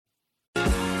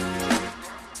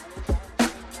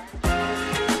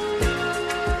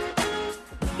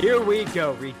Here we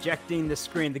go, rejecting the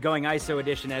screen, the Going ISO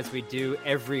edition, as we do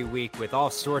every week with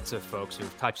all sorts of folks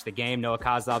who've touched the game. Noah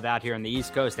Kozlov out here on the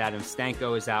East Coast. Adam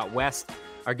Stanko is out west.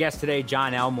 Our guest today,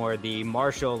 John Elmore, the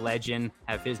Marshall legend,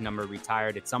 have his number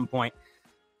retired at some point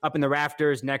up in the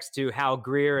rafters next to Hal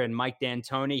Greer and Mike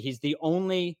D'Antoni. He's the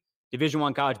only Division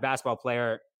I college basketball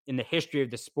player in the history of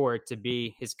the sport to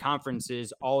be his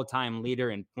conference's all-time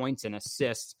leader in points and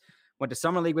assists. Went to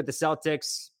Summer League with the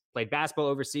Celtics, played basketball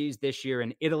overseas this year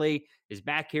in Italy, is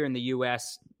back here in the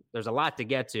U.S. There's a lot to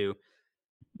get to.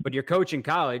 But your coach in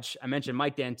college, I mentioned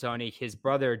Mike D'Antoni, his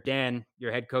brother Dan,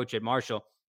 your head coach at Marshall.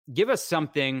 Give us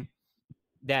something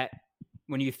that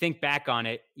when you think back on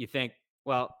it, you think,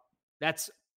 well, that's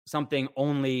something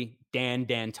only Dan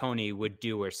D'Antoni would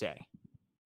do or say.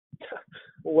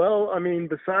 Well, I mean,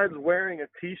 besides wearing a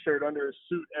T-shirt under a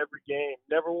suit every game,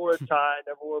 never wore a tie,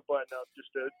 never wore a button-up, just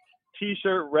a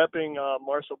T-shirt repping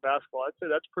Marshall basketball. I'd say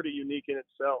that's pretty unique in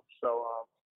itself. So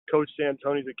Coach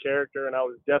D'Antoni's a character, and I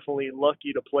was definitely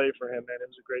lucky to play for him, man. It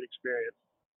was a great experience.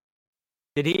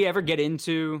 Did he ever get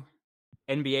into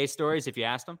NBA stories if you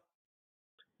asked him?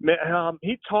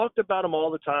 He talked about them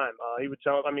all the time. He would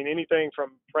tell, anything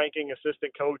from pranking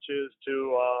assistant coaches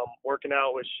to working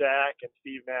out with Shaq and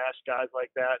Steve Nash, guys like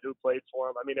that who played for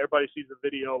him. I mean, everybody sees the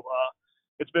video.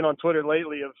 It's been on Twitter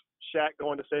lately of Shaq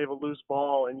going to save a loose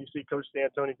ball, and you see Coach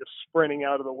D'Antoni just sprinting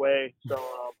out of the way. So,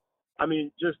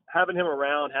 just having him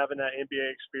around, having that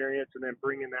NBA experience, and then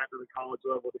bringing that to the college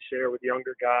level to share with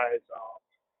younger guys,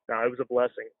 it was a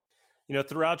blessing. You know,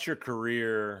 throughout your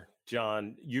career,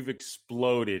 John, you've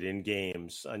exploded in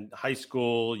games. In high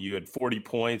school, you had 40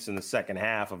 points in the second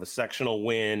half of a sectional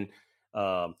win,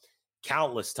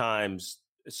 countless times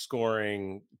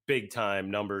scoring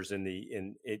big-time numbers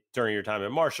during your time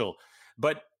at Marshall.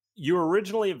 But you were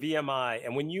originally at VMI,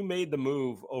 and when you made the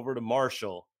move over to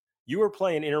Marshall, you were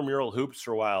playing intramural hoops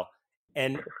for a while.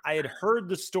 And I had heard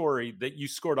the story that you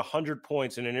scored 100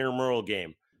 points in an intramural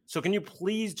game. So can you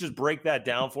please just break that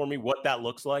down for me, what that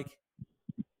looks like?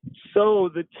 So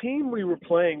the team we were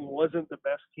playing wasn't the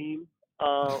best team.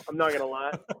 I'm not gonna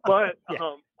lie, but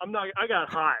I got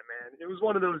high, man. It was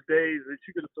one of those days that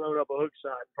you could have thrown up a hook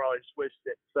shot and probably switched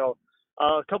it. So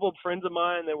a couple of friends of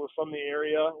mine that were from the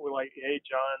area were like, "Hey,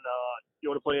 John, you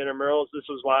want to play intramurals?" This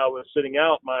was while I was sitting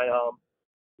out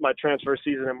my transfer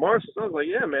season at Marshall. So I was like,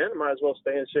 "Yeah, man, I might as well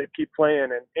stay in shape, keep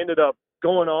playing," and ended up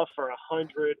going off for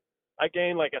 100. I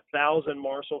gained like 1,000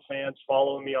 Marshall fans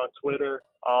following me on Twitter.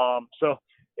 So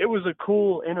it was a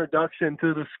cool introduction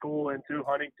to the school and to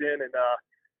Huntington, and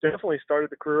definitely started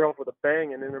the career off with a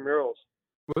bang in intramurals.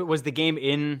 Was the game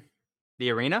in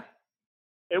the arena?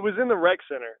 It was in the rec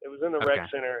center. Rec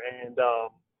center, and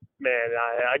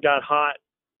I got hot.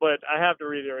 But I have to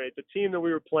reiterate, the team that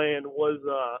we were playing was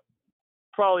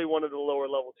probably one of the lower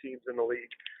level teams in the league.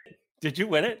 Did you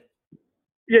win it?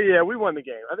 Yeah, we won the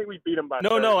game. I think we beat them by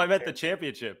 30. No, I meant the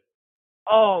championship.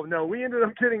 Oh no, we ended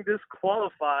up getting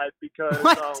disqualified because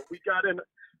we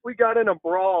got in a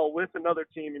brawl with another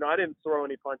team. You know, I didn't throw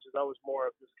any punches. I was more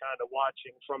of just kind of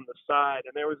watching from the side.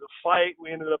 And there was a fight.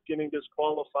 We ended up getting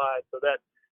disqualified. So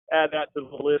add that to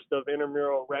the list of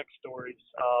intramural rec stories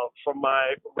from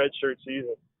my redshirt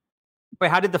season.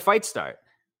 Wait, how did the fight start?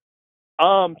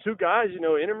 Two guys. You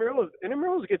know,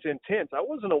 intramurals gets intense. I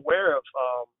wasn't aware of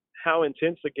how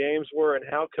intense the games were and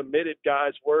how committed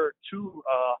guys were to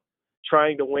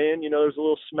trying to win. You know, there's a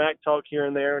little smack talk here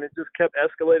and there, and it just kept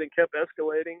escalating.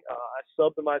 I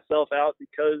subbed myself out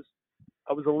because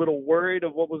I was a little worried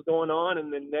of what was going on,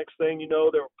 and then next thing you know,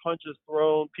 there were punches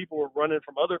thrown. People were running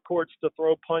from other courts to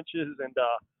throw punches, and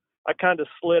I kind of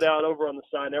slid out over on the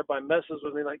side, and everybody messes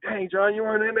with me like, "Dang, John, you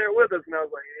weren't in there with us." And I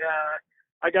was like, "Yeah,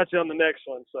 I got you on the next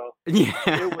one." So it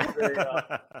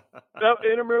was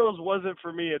intramurals wasn't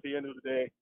for me at the end of the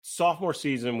day. Sophomore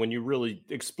season, when you really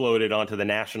exploded onto the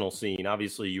national scene,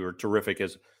 obviously you were terrific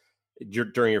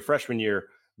during your freshman year,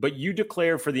 but you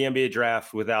declared for the NBA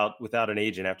draft without an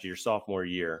agent after your sophomore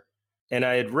year. And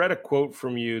I had read a quote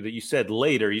from you that you said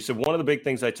later. You said, "One of the big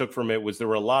things I took from it was there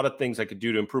were a lot of things I could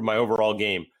do to improve my overall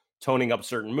game, toning up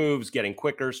certain moves, getting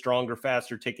quicker, stronger,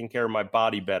 faster, taking care of my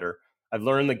body better. I've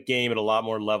learned the game at a lot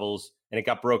more levels, and it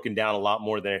got broken down a lot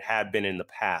more than it had been in the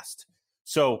past."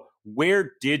 So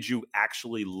where did you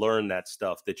actually learn that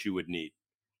stuff that you would need?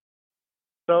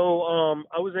 So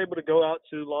I was able to go out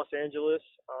to Los Angeles.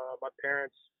 My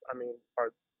parents,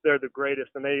 they're the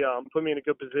greatest, and they put me in a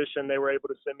good position. They were able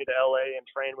to send me to LA and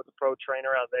train with a pro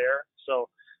trainer out there. So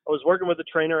I was working with a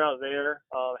trainer out there,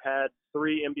 had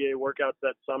 3 NBA workouts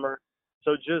that summer.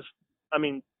 So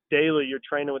daily you're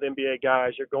training with NBA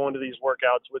guys. You're going to these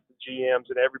workouts with the GMs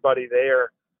and everybody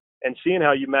there. and seeing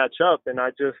how you match up. And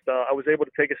I was able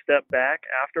to take a step back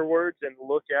afterwards and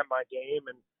look at my game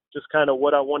and just kind of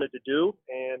what I wanted to do.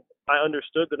 And I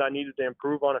understood that I needed to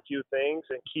improve on a few things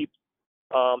and keep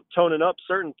toning up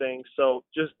certain things. So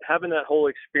just having that whole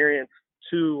experience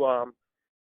to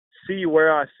see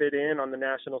where I fit in on the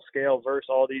national scale versus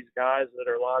all these guys that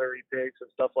are lottery picks and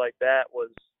stuff like that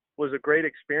was a great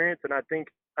experience. And I think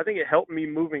it helped me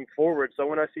moving forward. So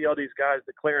when I see all these guys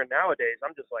declaring nowadays,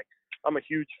 I'm just like, I'm a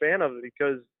huge fan of it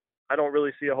because I don't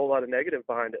really see a whole lot of negative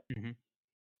behind it. Mm-hmm.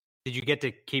 Did you get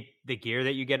to keep the gear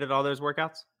that you get at all those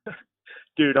workouts?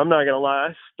 Dude, I'm not going to lie.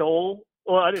 I stole.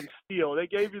 Well, I didn't steal. They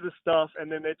gave you the stuff,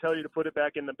 and then they tell you to put it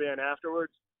back in the bin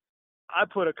afterwards. I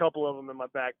put a couple of them in my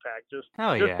backpack just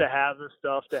to have the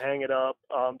stuff, to hang it up,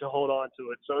 to hold on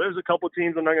to it. So there's a couple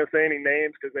teams, I'm not going to say any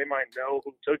names because they might know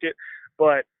who took it,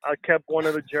 but I kept one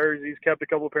of the jerseys, kept a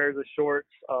couple of pairs of shorts,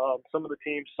 some of the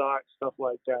team socks, stuff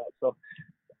like that. So,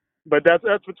 but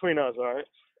that's between us, all right?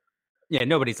 Yeah,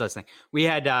 nobody's listening. We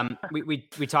had we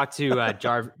talked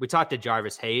to we talked to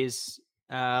Jarvis Hayes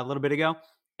a little bit ago,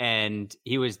 and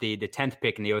he was the 10th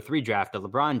pick in the 03 draft, the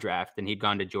LeBron draft, and he'd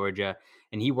gone to Georgia,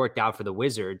 and he worked out for the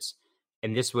Wizards.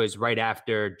 And this was right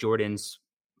after Jordan's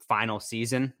final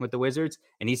season with the Wizards.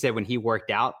 And he said when he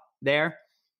worked out there,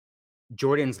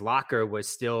 Jordan's locker was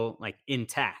still like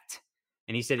intact.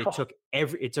 And he said it took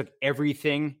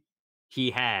everything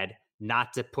he had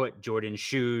not to put Jordan's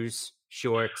shoes,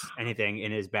 shorts, anything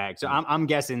in his bag. So I'm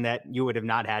guessing that you would have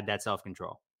not had that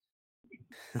self-control.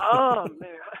 Oh, man.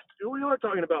 We are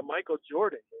talking about Michael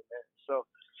Jordan here, man. So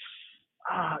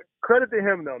credit to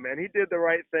him, though, man. He did the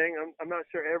right thing. I'm not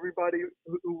sure everybody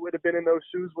who would have been in those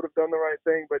shoes would have done the right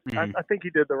thing, but I think he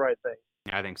did the right thing.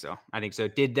 Yeah, I think so.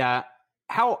 Did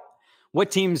what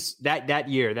teams that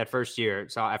year, that first year,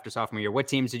 so after sophomore year, what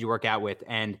teams did you work out with,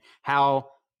 and how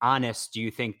honest do you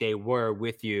think they were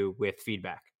with you with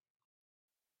feedback?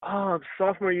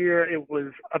 Sophomore year,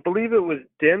 I believe it was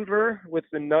Denver with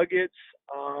the Nuggets,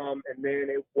 and then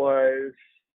it was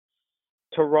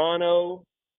Toronto,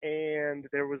 and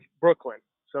there was Brooklyn.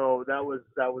 So that was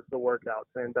the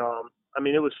workouts. And, I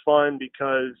mean, it was fun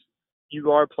because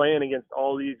you are playing against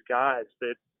all these guys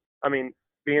that, I mean,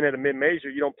 being at a mid-major,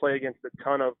 you don't play against a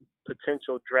ton of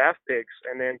potential draft picks.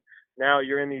 And then now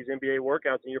you're in these NBA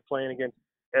workouts and you're playing against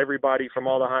everybody from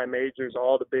all the high majors,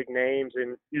 all the big names,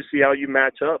 and you see how you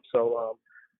match up. So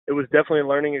it was definitely a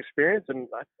learning experience, and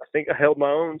I think I held my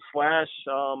own /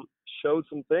 showed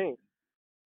some things.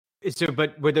 So,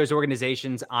 but were those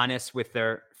organizations honest with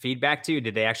their feedback to you?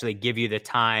 Did they actually give you the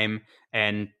time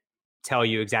and tell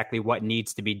you exactly what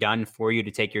needs to be done for you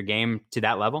to take your game to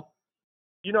that level?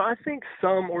 You know, I think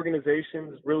some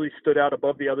organizations really stood out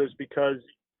above the others because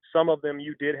some of them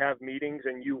you did have meetings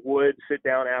and you would sit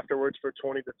down afterwards for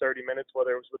 20 to 30 minutes,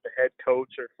 whether it was with the head coach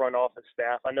or front office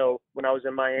staff. I know when I was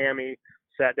in Miami,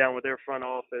 sat down with their front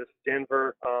office.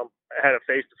 Denver, I had a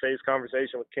face-to-face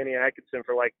conversation with Kenny Atkinson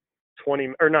for like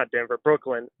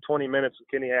Brooklyn, 20 minutes with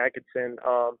Kenny Atkinson.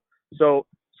 So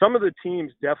some of the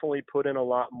teams definitely put in a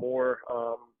lot more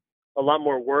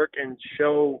work and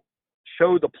show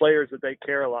the players that they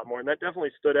care a lot more. And that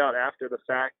definitely stood out after the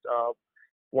fact.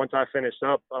 Once I finished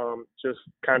up, just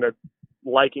kind of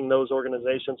liking those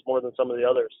organizations more than some of the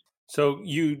others. So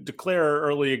you declare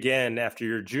early again after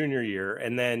your junior year,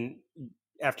 and then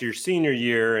after your senior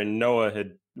year, and Noah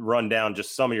had run down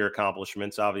just some of your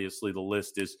accomplishments. Obviously, the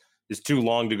list is too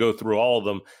long to go through all of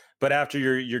them. But after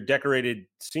your decorated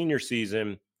senior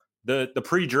season, the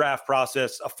pre-draft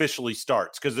process officially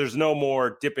starts because there's no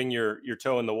more dipping your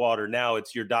toe in the water. Now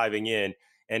it's you're diving in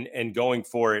and going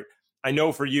for it. I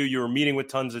know for you were meeting with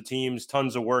tons of teams,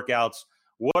 tons of workouts.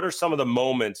 What are some of the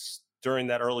moments during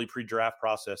that early pre-draft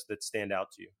process that stand out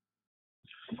to you?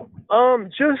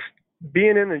 Just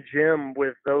being in the gym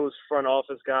with those front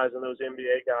office guys and those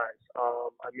NBA guys.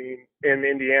 I mean, in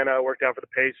Indiana, I worked out for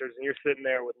the Pacers, and you're sitting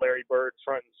there with Larry Bird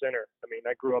front and center. I mean,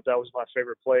 I grew up, that was my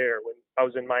favorite player. When I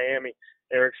was in Miami,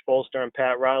 Eric Spoelstra and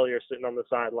Pat Riley are sitting on the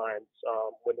sidelines.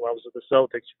 When I was with the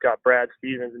Celtics, you've got Brad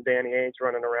Stevens and Danny Ainge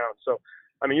running around. So,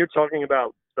 I mean, you're talking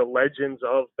about the legends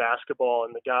of basketball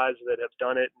and the guys that have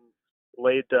done it and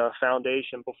laid the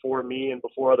foundation before me and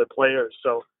before other players.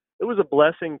 So it was a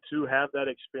blessing to have that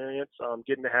experience,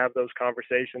 getting to have those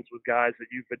conversations with guys that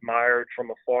you've admired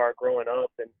from afar growing up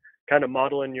and kind of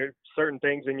modeling your certain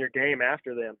things in your game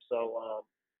after them. So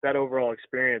that overall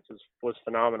experience was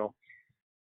phenomenal.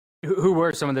 Who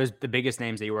were some of the biggest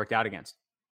names that you worked out against?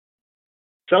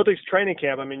 Celtics training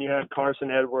camp, I mean, you had Carson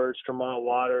Edwards, Tremont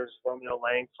Waters, Romeo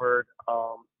Langford,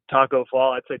 Taco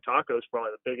Fall. I'd say Taco's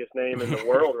probably the biggest name in the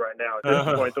world right now at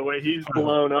this point, the way he's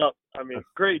blown up. I mean,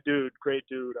 great dude.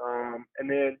 And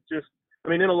then just, I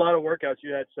mean, in a lot of workouts,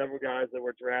 you had several guys that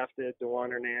were drafted.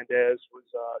 Dewan Hernandez was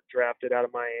drafted out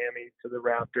of Miami to the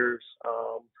Raptors.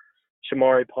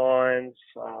 Shamari Pons.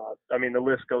 I mean, the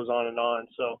list goes on and on.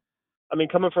 So, I mean,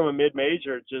 coming from a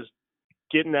mid-major, just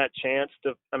getting that chance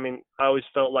to, I mean, I always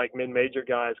felt like mid-major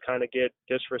guys kind of get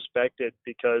disrespected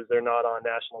because they're not on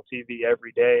national TV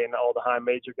every day, and all the high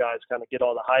major guys kind of get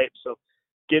all the hype. So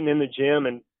getting in the gym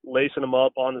and lacing them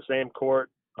up on the same court,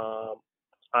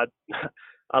 I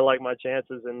like my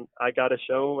chances, and I got a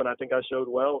show, and I think I showed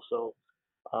well. So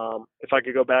if I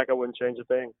could go back, I wouldn't change a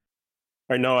thing.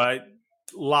 I know a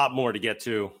lot more to get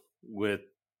to with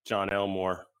Jon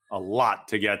Elmore, a lot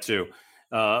to get to.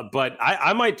 But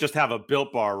I might just have a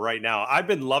Built Bar right now. I've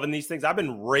been loving these things. I've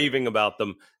been raving about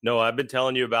them. No, I've been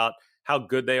telling you about how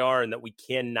good they are and that we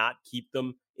cannot keep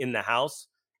them in the house.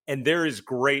 And there is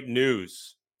great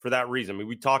news for that reason. I mean,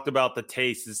 we talked about the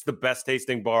taste. It's the best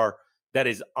tasting bar that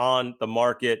is on the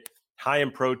market. High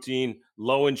in protein,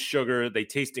 low in sugar. They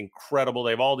taste incredible.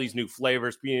 They have all these new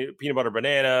flavors: peanut butter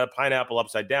banana, pineapple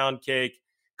upside down cake,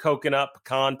 coconut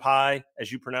pecan pie,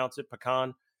 as you pronounce it,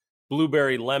 pecan,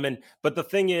 blueberry lemon. But the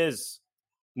thing is,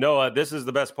 Noah, this is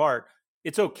the best part.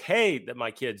 It's okay that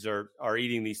my kids are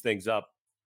eating these things up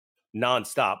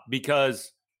nonstop,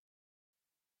 because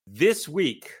this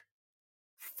week,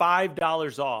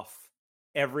 $5 off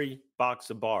every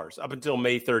box of bars up until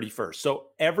May 31st. So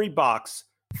every box,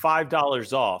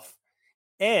 $5 off.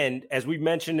 And as we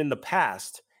mentioned in the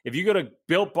past, if you go to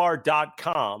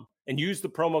BuiltBar.com and use the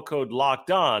promo code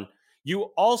Locked On, you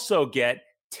also get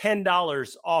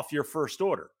 $10 off your first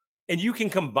order. And you can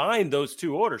combine those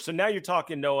two orders. So now you're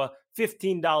talking, Noah,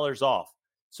 $15 off.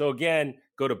 So again,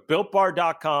 go to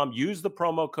BuiltBar.com, use the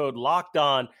promo code Locked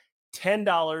On,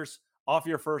 $10 off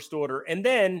your first order. And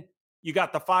then you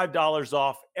got the $5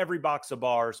 off every box of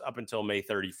bars up until May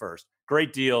 31st.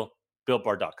 Great deal,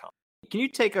 BuiltBar.com. Can you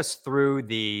take us through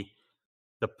the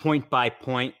point by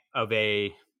point of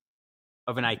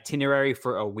an itinerary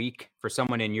for a week for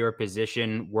someone in your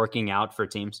position working out for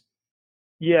teams?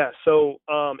 Yeah, so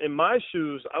in my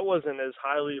shoes, I wasn't as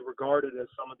highly regarded as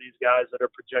some of these guys that are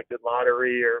projected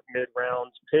lottery or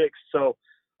mid-rounds picks. So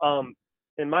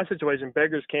in my situation,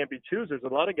 beggars can't be choosers.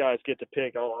 A lot of guys get to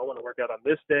pick, oh, I want to work out on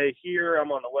this day here.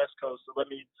 I'm on the West Coast, so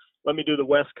let me do the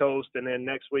West Coast, and then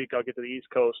next week I'll get to the East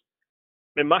Coast.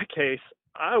 In my case,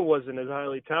 I wasn't as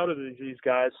highly touted as these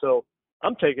guys, so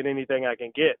I'm taking anything I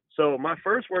can get. So my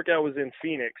first workout was in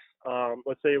Phoenix.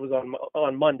 Let's say it was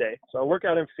on Monday. So I work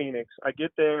out in Phoenix. I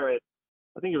get there at,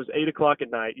 I think it was 8 o'clock at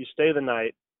night. You stay the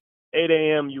night. 8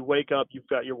 a.m., you wake up, you've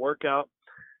got your workout.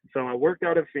 So I worked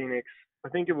out in Phoenix. I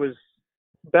think it was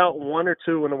about 1 or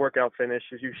 2 when the workout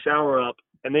finishes. You shower up,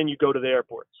 and then you go to the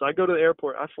airport. So I go to the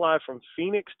airport. I fly from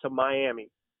Phoenix to Miami.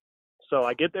 So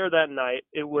I get there that night.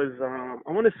 It was,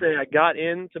 I want to say I got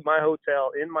into my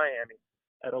hotel in Miami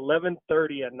at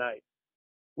 11:30 at night.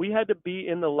 We had to be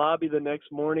in the lobby the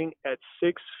next morning at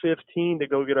 6:15 to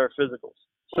go get our physicals.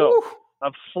 So ooh.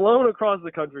 I've flown across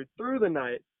the country through the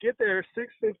night, get there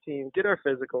 6:15, get our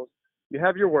physicals. You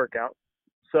have your workout.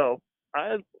 So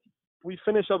we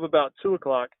finish up about 2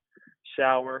 o'clock,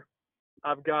 shower.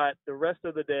 I've got the rest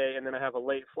of the day, and then I have a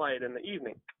late flight in the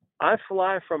evening. I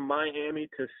fly from Miami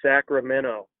to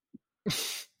Sacramento.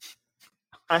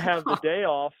 I have the day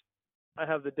off.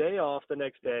 The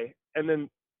next day, and then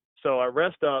so I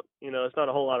rest up. You know, it's not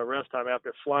a whole lot of rest time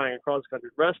after flying across the country.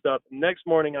 Rest up. Next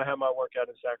morning, I have my workout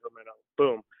in Sacramento.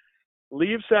 Boom.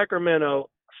 Leave Sacramento,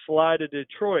 fly to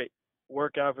Detroit,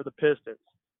 work out for the Pistons.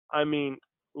 I mean,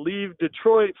 leave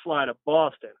Detroit, fly to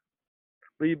Boston.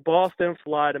 Leave Boston,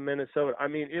 fly to Minnesota. I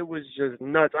mean, it was just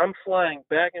nuts. I'm flying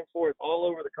back and forth all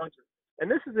over the country. And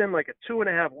this is in like a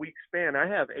 2.5 week span. I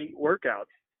have 8 workouts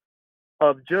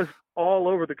of just all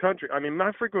over the country. I mean,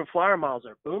 my frequent flyer miles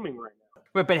are booming right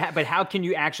now. But how can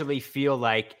you actually feel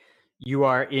like you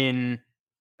are in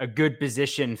a good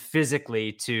position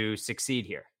physically to succeed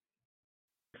here?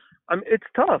 It's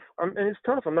tough. I'm not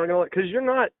going to lie, because you're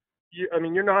not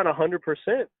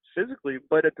 100% physically,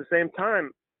 but at the same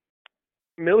time,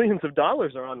 millions of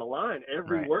dollars are on the line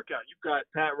every right. workout. You've got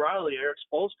Pat Riley, Eric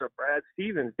Spoelstra, Brad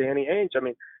Stevens, Danny Ainge. I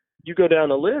mean, you go down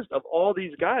the list of all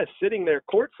these guys sitting there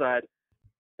courtside,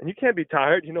 and you can't be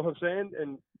tired. You know what I'm saying?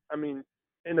 And I mean,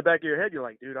 in the back of your head, you're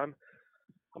like, dude, I'm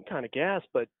kind of gassed,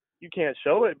 but you can't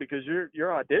show it because you're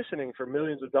auditioning for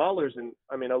millions of dollars. And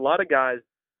I mean, a lot of guys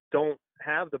don't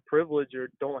have the privilege or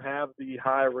don't have the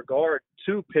high regard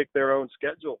to pick their own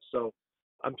schedule. So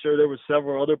I'm sure there were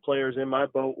several other players in my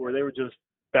boat where they were just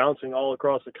bouncing all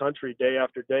across the country day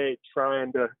after day,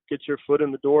 trying to get your foot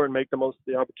in the door and make the most of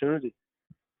the opportunity.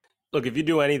 Look, if you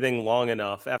do anything long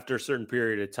enough, after a certain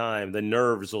period of time, the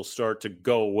nerves will start to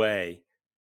go away.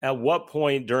 At what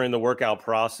point during the workout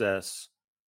process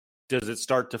does it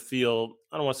start to feel,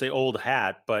 I don't want to say old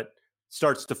hat, but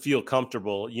starts to feel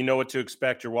comfortable? You know what to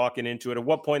expect. You're walking into it. At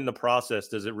what point in the process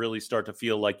does it really start to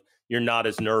feel like you're not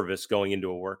as nervous going into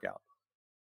a workout?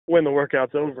 When the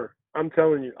workout's over. I'm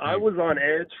telling you, I was on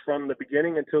edge from the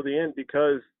beginning until the end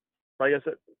because, like I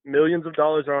said, millions of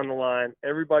dollars are on the line.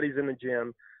 Everybody's in the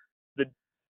gym.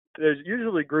 There's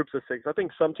usually groups of 6. I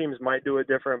think some teams might do it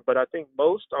different, but I think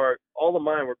all of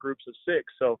mine were groups of 6.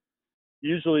 So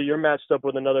usually you're matched up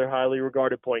with another highly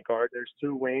regarded point guard. There's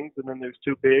 2 wings and then there's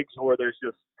 2 bigs, or there's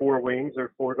just 4 wings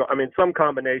or 4. Some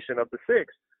combination of the 6.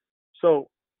 So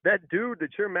that dude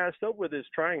that you're matched up with is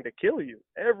trying to kill you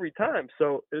every time.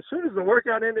 So as soon as the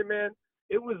workout ended, man,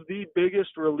 it was the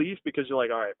biggest relief because you're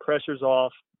like, all right, pressure's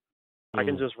off. I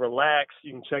can just relax.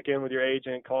 You can check in with your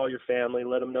agent, call your family,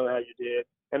 let them know how you did.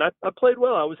 And I played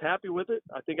well. I was happy with it.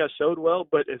 I think I showed well.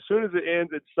 But as soon as it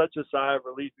ends, it's such a sigh of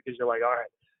relief because you're like, all right,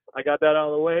 I got that out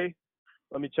of the way.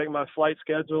 Let me check my flight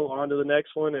schedule, on to the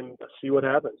next one, and see what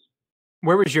happens.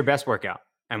 Where was your best workout,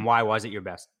 and why was it your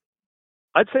best?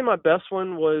 I'd say my best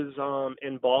one was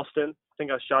in Boston. I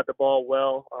think I shot the ball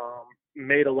well,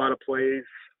 made a lot of plays.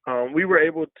 We were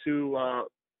able to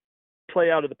play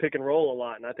out of the pick and roll a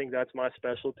lot, and I think that's my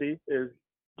specialty is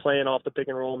playing off the pick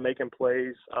and roll, making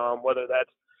plays, whether that's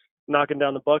knocking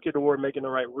down the bucket or making the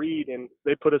right read. And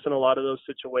they put us in a lot of those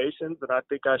situations, and I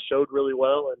think I showed really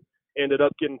well and ended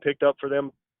up getting picked up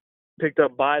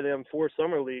by them for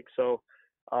Summer League. So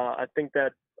I think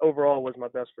that overall was my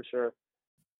best for sure.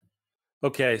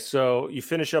 Okay, so you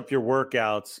finish up your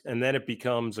workouts, and then it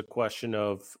becomes a question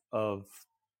of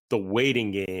the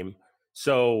waiting game.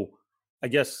 So I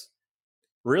guess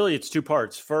really it's 2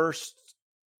 parts. First,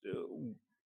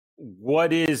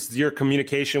 what is your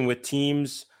communication with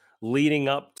teams leading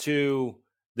up to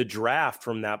the draft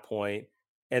from that point?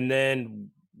 And then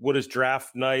what does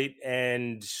draft night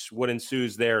and what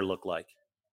ensues there look like?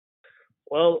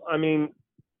 Well,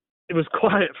 it was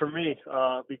quiet for me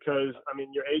because,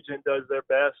 your agent does their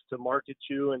best to market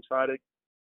you and try to,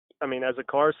 as a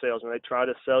car salesman, they try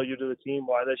to sell you to the team,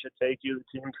 why they should take you, the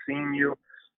team's seen you.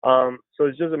 So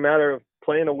it's just a matter of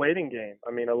playing a waiting game.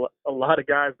 A lot of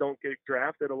guys don't get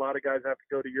drafted. A lot of guys have to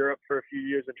go to Europe for a few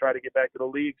years and try to get back to the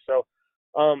league. So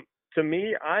to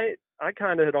me, I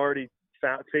kind of had already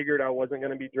figured I wasn't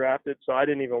going to be drafted, so I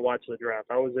didn't even watch the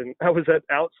draft. I was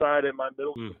outside in my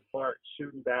middle park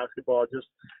shooting basketball.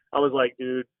 I was like,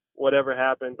 dude, whatever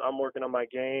happens, I'm working on my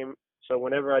game. So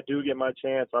whenever I do get my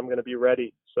chance, I'm going to be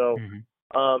ready. So,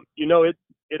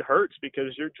 it hurts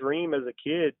because your dream as a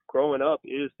kid growing up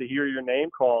is to hear your name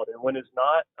called. And when it's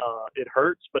not, it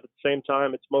hurts. But at the same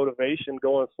time, it's motivation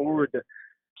going forward to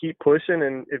keep pushing.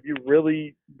 And if you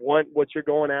really want what you're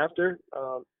going after,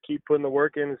 keep putting the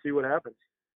work in and see what happens.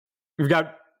 We've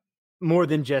got more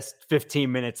than just 15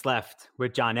 minutes left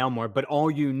with Jon Elmore, but all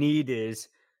you need is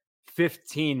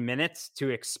 15 minutes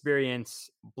to experience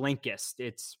Blinkist.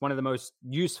 It's one of the most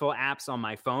useful apps on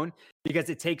my phone because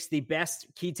it takes the best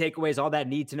key takeaways, all that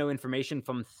need to know information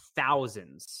from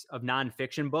thousands of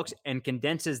nonfiction books and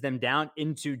condenses them down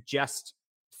into just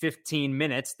 15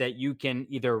 minutes that you can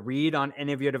either read on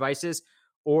any of your devices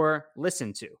or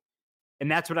listen to.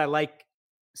 And that's what I like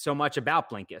so much about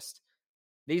Blinkist.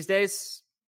 These days,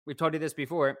 we've told you this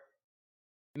before, it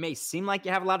may seem like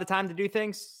you have a lot of time to do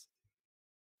things,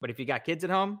 but if you got kids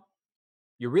at home,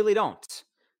 you really don't.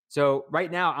 So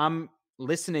right now I'm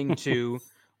listening to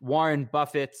Warren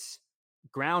Buffett's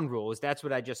Ground Rules. That's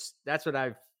what I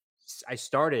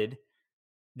started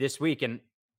this week. And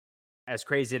as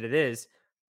crazy as it is,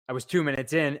 I was 2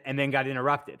 minutes in and then got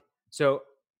interrupted. So,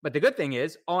 but the good thing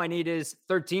is all I need is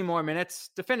 13 more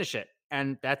minutes to finish it.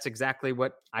 And that's exactly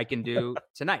what I can do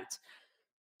tonight.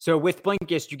 So with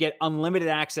Blinkist, you get unlimited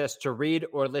access to read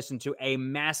or listen to a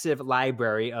massive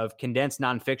library of condensed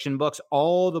nonfiction books,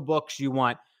 all the books you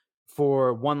want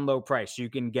for one low price. You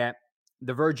can get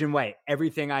The Virgin Way,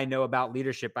 Everything I Know About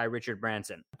Leadership by Richard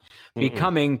Branson,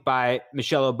 Becoming by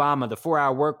Michelle Obama, The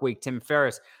 4-Hour Workweek, Tim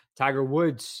Ferriss, Tiger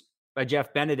Woods by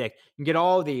Jeff Benedict. You can get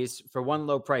all these for one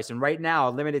low price. And right now,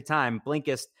 a limited time,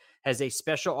 Blinkist has a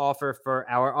special offer for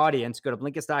our audience. Go to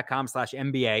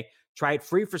Blinkist.com/NBA. Try it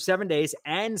free for 7 days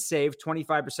and save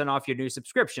 25% off your new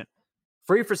subscription.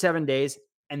 Free for 7 days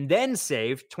and then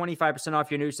save 25% off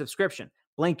your new subscription.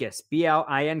 Blinkist,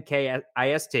 Blinkist,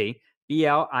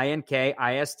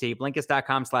 Blinkist,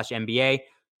 Blinkist.com/NBA.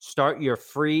 Start your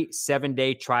free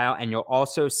 7-day trial and you'll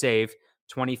also save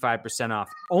 25% off.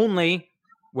 Only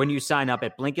when you sign up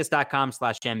at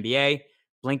Blinkist.com/NBA,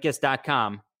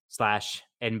 Blinkist.com/NBA.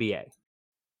 NBA.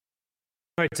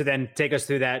 All right, so then take us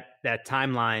through that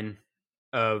timeline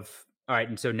of, all right,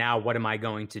 and so now what am I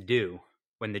going to do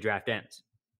when the draft ends?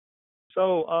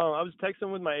 So I was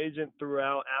texting with my agent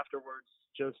throughout afterwards,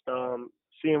 just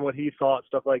seeing what he thought,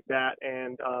 stuff like that.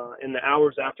 And in the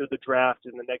hours after the draft,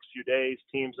 in the next few days,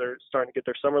 teams are starting to get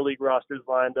their summer league rosters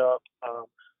lined up.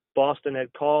 Boston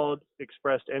had called,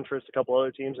 expressed interest. A couple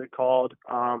other teams had called,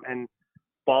 and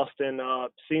Boston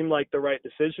seemed like the right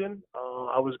decision.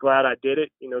 I was glad I did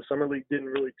it. Summer league didn't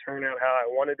really turn out how I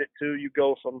wanted it to. You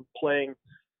go from playing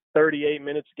 38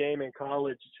 minutes a game in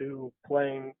college to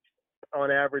playing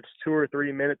on average 2 or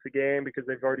 3 minutes a game because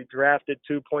they've already drafted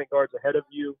 2 point guards ahead of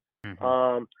you.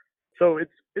 Mm-hmm. So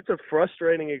it's a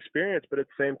frustrating experience, but at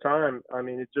the same time, I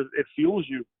mean, it fuels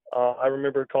you. I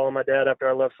remember calling my dad after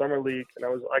I left summer league, and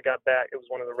I got back. It was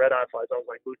one of the red eye flights. I was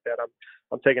like, "Look, Dad,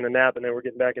 I'm taking a nap," and then we're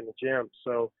getting back in the gym.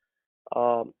 So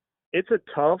it's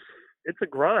a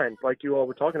grind, like you all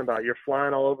were talking about. You're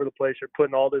flying all over the place. You're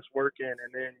putting all this work in,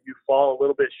 and then you fall a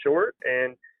little bit short,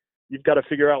 and you've got to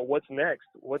figure out what's next.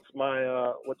 What's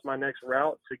my next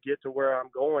route to get to where I'm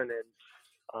going,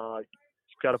 and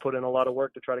you've got to put in a lot of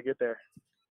work to try to get there.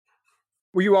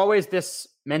 Were you always this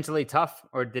mentally tough,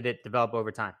 or did it develop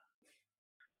over time?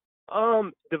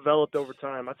 Developed over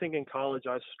time. I think in college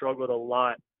I struggled a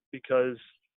lot because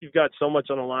you've got so much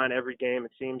on the line every game.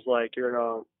 It seems like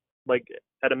you're like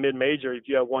at a mid-major, if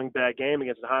you have one bad game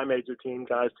against a high major team,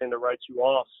 guys tend to write you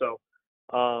off. So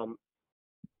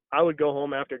I would go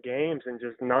home after games and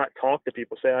just not talk to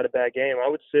people, say I had a bad game. I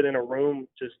would sit in a room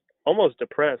just almost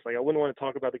depressed. Like I wouldn't want to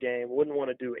talk about the game, wouldn't want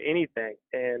to do anything.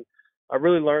 And I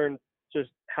really learned just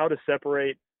how to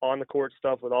separate on the court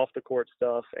stuff with off the court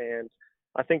stuff. And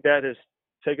I think that has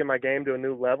taken my game to a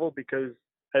new level because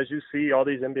as you see all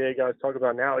these NBA guys talk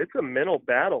about now, it's a mental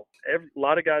battle. A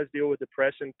lot of guys deal with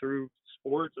depression through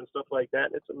sports and stuff like that.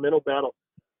 And it's a mental battle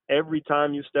every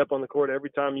time you step on the court, every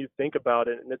time you think about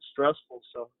it, and it's stressful.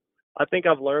 So I think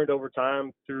I've learned over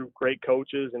time through great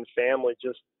coaches and family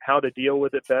just how to deal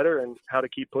with it better and how to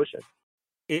keep pushing.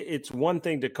 It's one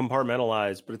thing to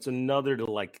compartmentalize, but it's another to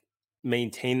like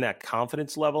maintain that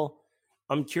confidence level.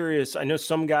 I'm curious. I know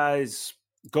some guys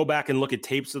go back and look at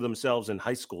tapes of themselves in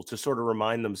high school to sort of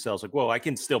remind themselves like, whoa, I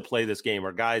can still play this game.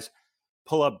 Or guys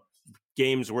pull up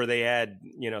games where they had,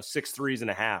 6 threes and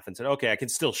a half and said, okay, I can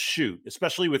still shoot,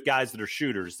 especially with guys that are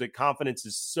shooters. The confidence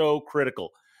is so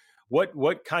critical.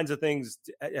 What kinds of things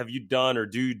have you done or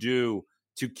do you do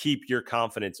to keep your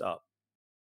confidence up?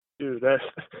 Dude,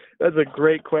 that's a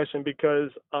great question because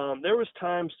there was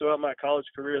times throughout my college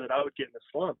career that I would get in a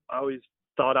slump. I always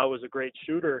thought I was a great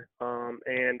shooter,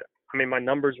 and I mean my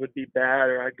numbers would be bad,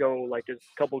 or I'd go like a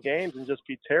couple games and just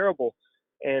be terrible.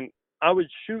 And I would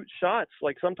shoot shots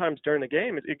like sometimes during the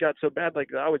game. It got so bad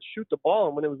like I would shoot the ball,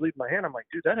 and when it was leaving my hand, I'm like,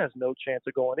 dude, that has no chance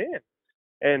of going in.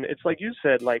 And it's like you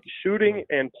said, like shooting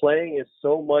and playing is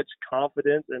so much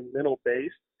confidence and mental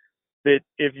based that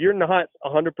if you're not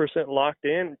 100% locked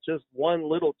in, just one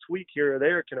little tweak here or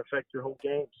there can affect your whole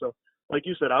game. So like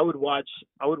you said, I would watch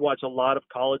a lot of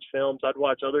college films. I'd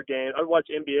watch other games. I'd watch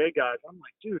NBA guys. I'm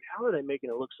like, dude, how are they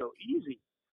making it look so easy?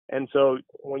 And so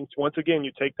once again,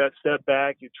 you take that step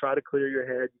back, you try to clear your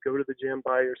head, you go to the gym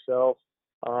by yourself.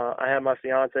 I had my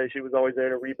fiance, she was always there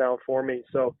to rebound for me.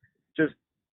 So just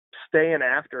staying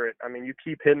after it. I mean, you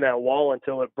keep hitting that wall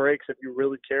until it breaks if you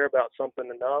really care about something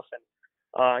enough. And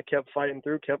I kept fighting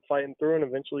through, and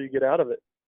eventually you get out of it.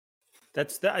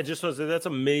 That's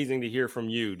amazing to hear from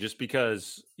you, just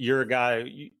because you're a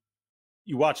guy,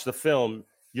 you watch the film,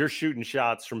 you're shooting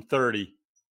shots from 30,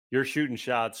 you're shooting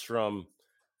shots from,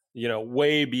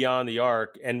 way beyond the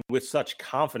arc, and with such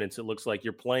confidence, it looks like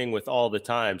you're playing with all the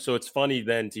time. So it's funny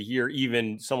then to hear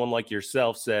even someone like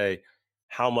yourself say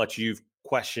how much you've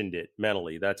questioned it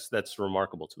mentally. That's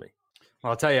remarkable to me.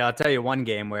 Well, I'll tell you one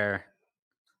game where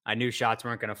I knew shots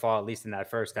weren't going to fall, at least in that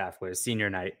first half, was senior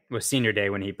day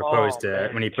when he proposed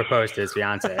to his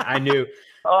fiance. I knew.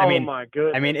 My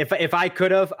goodness. I mean, if I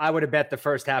could have, I would have bet the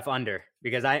first half under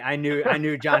because I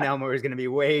knew John Elmer was going to be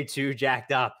way too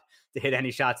jacked up to hit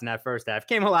any shots in that first half.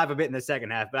 Came alive a bit in the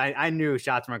second half, but I knew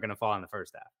shots weren't going to fall in the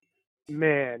first half.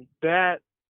 Man,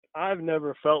 I've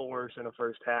never felt worse in the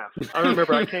first half. I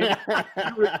remember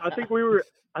I think we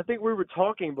were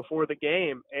talking before the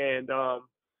game, and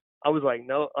I was like,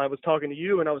 no, I was talking to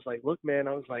you, and I was like, look, man,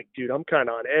 I was like, dude, I'm kind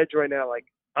of on edge right now. Like,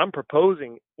 I'm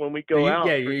proposing when we go out.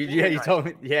 Yeah, you told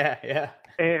me. Yeah.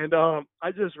 And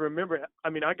I just remember, I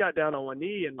mean, I got down on one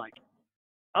knee and like,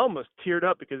 I almost teared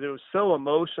up because it was so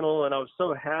emotional and I was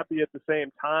so happy at the same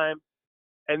time.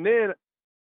 And then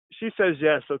she says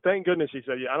yes. So thank goodness she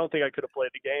said yeah. I don't think I could have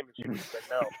played the game if she would have said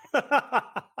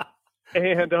no.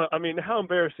 And I mean, how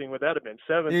embarrassing would that have been?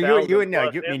 7,000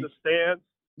 in the stands.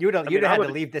 You'd have had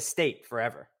to leave the state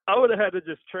forever. I would have had to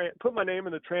just put my name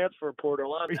in the transfer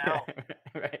portal. I'm out.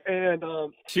 Right. And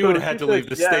she would have had to leave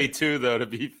the state too, though. To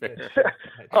be fair.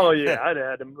 Oh yeah, I'd have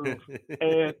had to move.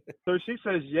 And so she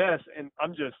says yes, and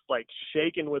I'm just like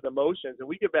shaking with emotions. And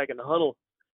we get back in the huddle,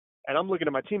 and I'm looking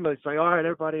at my teammates like, all right,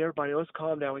 everybody, let's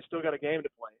calm down. We still got a game to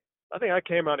play. I think I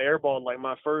came out airballed like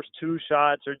my first 2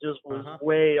 shots or just was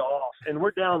way off. And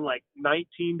we're down like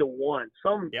 19-1.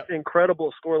 Some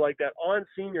incredible score like that on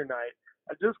senior night.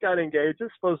 I just got engaged.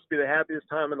 It's supposed to be the happiest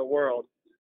time in the world.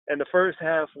 And the first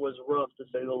half was rough, to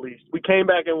say the least. We came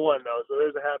back and won, though, so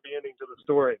there's a happy ending to the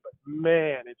story. But,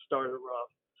 man, it started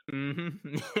rough.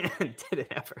 Mm-hmm. Did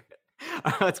it ever?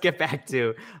 Let's get back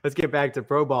to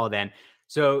pro ball then.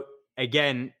 So,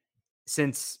 again,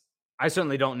 since I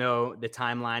certainly don't know the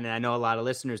timeline, and I know a lot of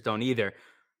listeners don't either,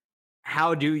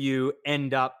 how do you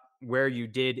end up where you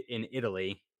did in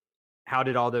Italy? How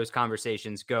did all those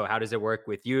conversations go? How does it work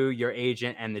with you, your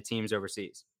agent, and the teams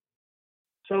overseas?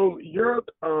 So Europe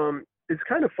is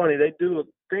kind of funny. They do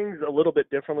things a little bit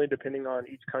differently depending on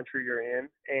each country you're in.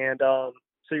 And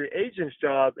so your agent's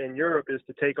job in Europe is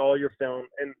to take all your film,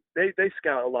 and they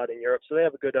scout a lot in Europe, so they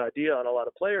have a good idea on a lot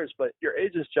of players. But your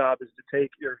agent's job is to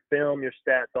take your film, your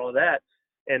stats, all that,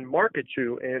 and market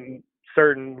you in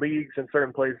certain leagues and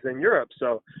certain places in Europe.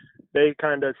 So they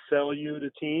kind of sell you to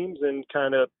teams and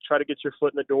kind of try to get your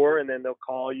foot in the door, and then they'll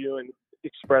call you and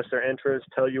express their interest,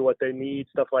 tell you what they need,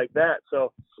 stuff like that.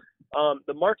 So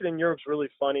the market in Europe is really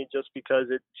funny just because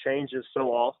it changes so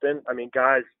often. I mean,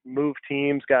 guys move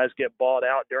teams, guys get bought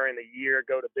out during the year,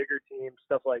 go to bigger teams,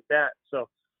 stuff like that. So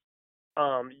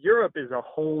Europe is a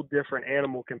whole different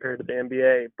animal compared to the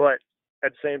NBA, but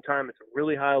at the same time, it's a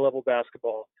really high-level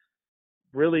basketball,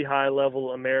 really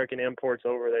high-level American imports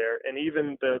over there, and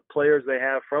even the players they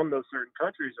have from those certain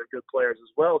countries are good players as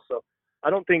well. So I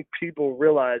don't think people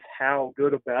realize how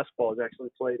good of basketball is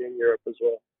actually played in Europe as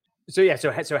well.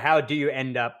 So how do you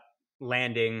end up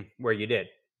landing where you did?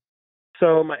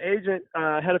 So my agent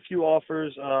had a few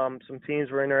offers. Some teams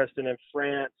were interested in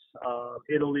France,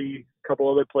 Italy, a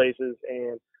couple other places,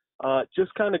 and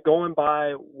just kind of going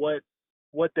by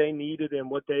what they needed and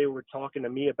what they were talking to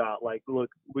me about. Like, look,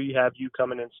 we have you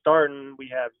coming in starting. We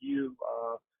have you.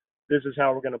 This is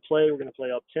how we're going to play. We're going to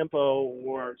play up tempo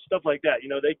or stuff like that. You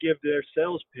know, they give their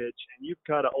sales pitch, and you've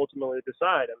got to ultimately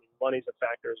decide. I mean, money's a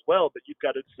factor as well, but you've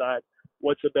got to decide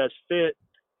what's the best fit,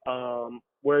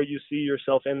 where you see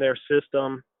yourself in their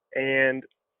system. And,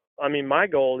 I mean, my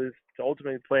goal is to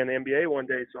ultimately play in the NBA one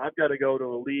day, so I've got to go to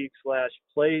a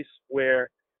league/place where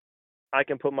I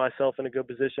can put myself in a good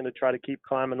position to try to keep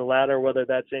climbing the ladder, whether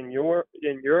that's in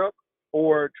Europe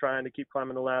or trying to keep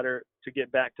climbing the ladder to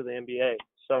get back to the NBA.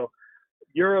 So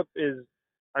Europe is,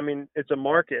 I mean, it's a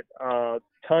market,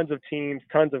 tons of teams,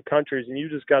 tons of countries, and you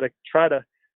just got to try to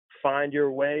find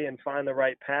your way and find the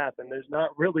right path. And there's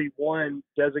not really one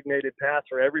designated path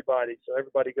for everybody. So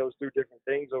everybody goes through different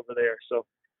things over there. So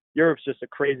Europe's just a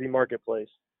crazy marketplace.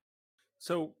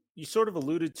 So you sort of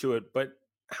alluded to it, but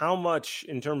how much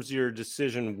in terms of your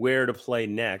decision where to play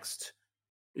next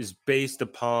is based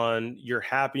upon your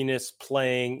happiness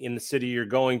playing in the city you're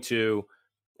going to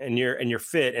and your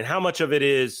fit, and how much of it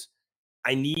is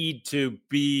I need to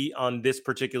be on this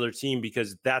particular team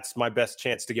because that's my best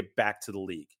chance to get back to the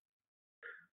league?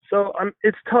 So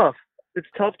it's tough. It's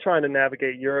tough trying to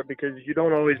navigate Europe because you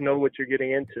don't always know what you're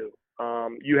getting into.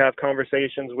 You have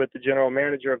conversations with the general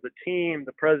manager of the team,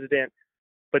 the president,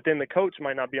 but then the coach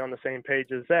might not be on the same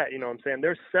page as that. You know what I'm saying?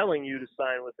 They're selling you to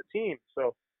sign with the team.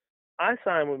 So I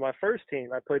signed with my first team.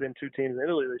 I played in 2 teams in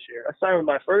Italy this year. I signed with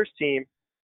my first team,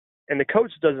 and the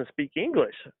coach doesn't speak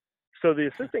English. So the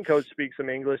assistant coach speaks some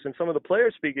English, and some of the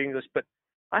players speak English, but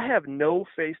I have no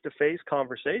face-to-face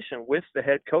conversation with the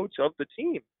head coach of the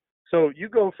team. So you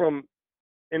go from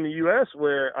in the U.S.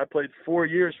 where I played 4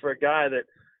 years for a guy that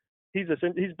he's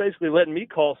basically letting me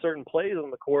call certain plays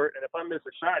on the court, and if I miss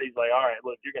a shot, he's like, all right,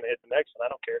 look, you're going to hit the next one. I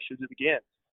don't care. Shoot it again.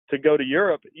 To go to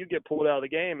Europe, you get pulled out of the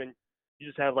game, and you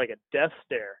just have like a death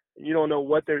stare. You don't know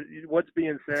what's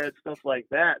being said, stuff like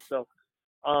that. So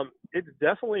it's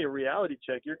definitely a reality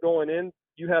check. You're going in,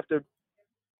 you have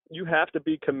to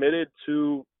be committed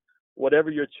to whatever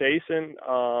you're chasing.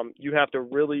 You have to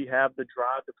really have the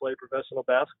drive to play professional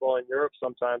basketball in Europe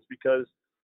sometimes because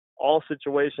all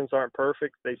situations aren't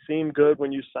perfect. They seem good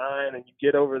when you sign and you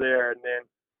get over there, and then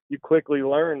you quickly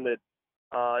learn that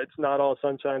it's not all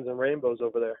sunshines and rainbows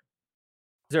over there.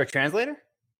 Is there a translator?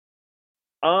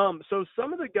 So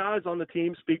some of the guys on the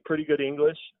team speak pretty good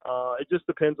English. It just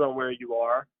depends on where you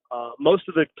are. Most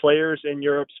of the players in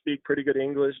Europe speak pretty good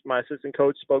English. My assistant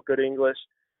coach spoke good English.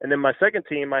 And then my second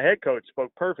team, my head coach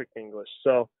spoke perfect English.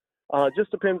 So it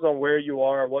just depends on where you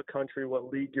are, what country,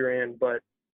 what league you're in. But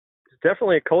it's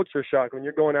definitely a culture shock when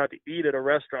you're going out to eat at a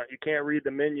restaurant. You can't read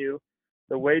the menu.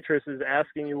 The waitress is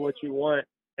asking you what you want,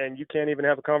 and you can't even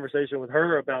have a conversation with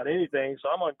her about anything. So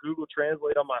I'm on Google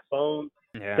Translate on my phone,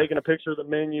 taking a picture of the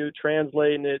menu,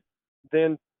 translating it,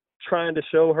 then trying to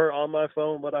show her on my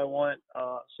phone what I want.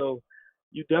 So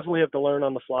you definitely have to learn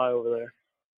on the fly over there.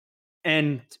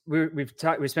 And we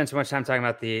spent so much time talking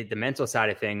about the mental side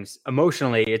of things.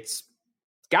 Emotionally, it's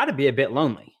got to be a bit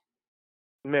lonely.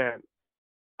 Man,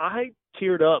 I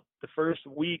teared up the first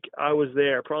week I was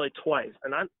there, probably twice.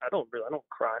 And I don't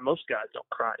cry. Most guys don't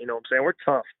cry. You know what I'm saying? We're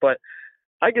tough. But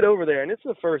I get over there, and it's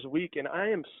the first week, and I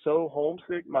am so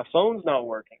homesick. My phone's not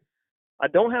working. I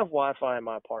don't have Wi-Fi in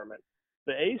my apartment.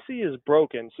 The AC is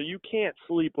broken, so you can't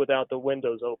sleep without the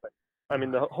windows open. I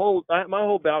mean, my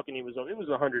whole balcony was open. It was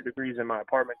 100 degrees in my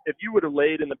apartment. If you would have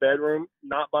laid in the bedroom,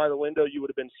 not by the window, you would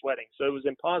have been sweating. So it was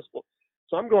impossible.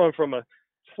 So I'm going from a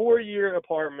 4-year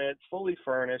apartment, fully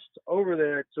furnished, over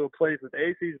there to a place with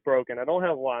AC's broken. I don't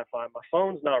have Wi-Fi. My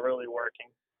phone's not really working.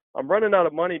 I'm running out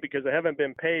of money because I haven't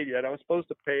been paid yet. I was supposed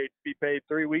to be paid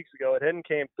 3 weeks ago. It hadn't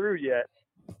came through yet.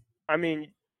 I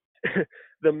mean,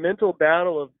 the mental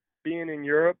battle of being in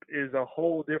Europe is a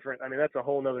whole different – I mean, that's a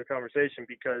whole nother conversation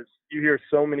because you hear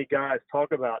so many guys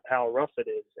talk about how rough it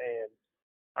is. And,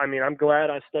 I mean, I'm glad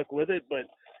I stuck with it, but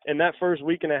in that first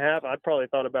week and a half, I probably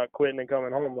thought about quitting and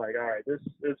coming home like, all right, this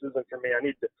isn't for me. I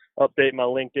need to update my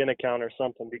LinkedIn account or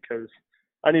something because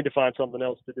I need to find something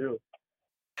else to do.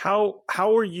 How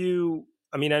are you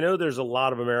 – I mean, I know there's a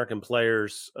lot of American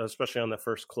players, especially on the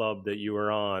first club that you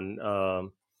were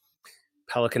on,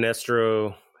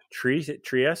 Pelicanestro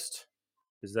Trieste?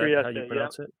 Is that Trieste, how you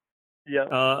pronounce it?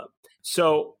 Yeah.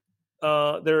 So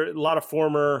there are a lot of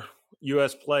former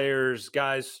U.S. players,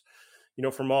 guys, you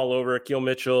know, from all over. Akil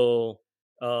Mitchell,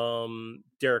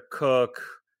 Derek Cook,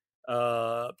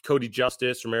 Cody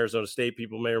Justice from Arizona State.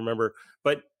 People may remember.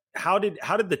 But how did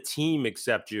the team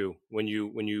accept you when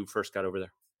you first got over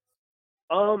there?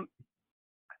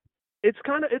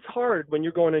 It's hard when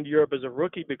you're going into Europe as a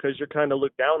rookie because you're kind of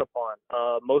looked down upon.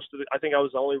 I think I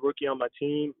was the only rookie on my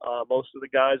team. Most of the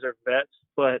guys are vets,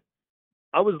 but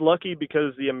I was lucky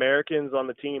because the Americans on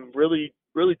the team really,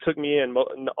 really took me in.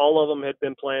 All of them had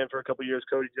been playing for a couple of years.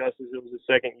 Cody Justice, it was his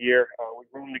second year. We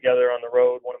roomed together on the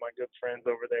road, one of my good friends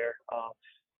over there.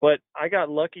 But I got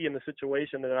lucky in the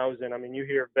situation that I was in. I mean, you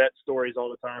hear vet stories all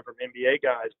the time from NBA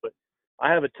guys, but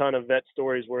I have a ton of vet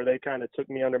stories where they kind of took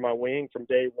me under my wing from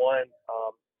day one,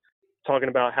 talking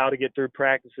about how to get through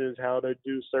practices, how to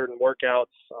do certain workouts,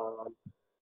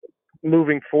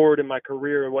 moving forward in my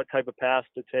career, what type of path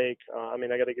to take. I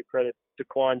mean, I got to give credit to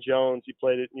Quan Jones. He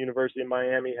played at University of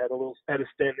Miami, had a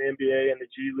stint in the NBA and the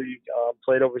G League,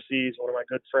 played overseas, one of my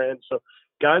good friends. So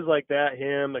guys like that,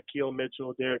 him, Akil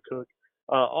Mitchell, Derek Cook,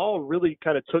 all really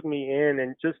kind of took me in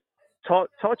and just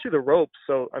taught you the ropes.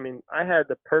 So, I mean, I had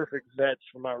the perfect vets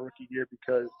for my rookie year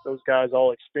because those guys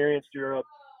all experienced Europe,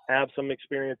 have some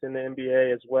experience in the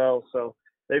NBA as well. So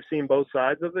they've seen both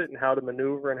sides of it and how to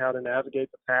maneuver and how to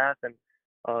navigate the path. And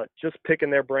just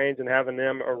picking their brains and having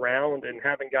them around and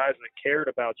having guys that cared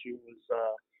about you was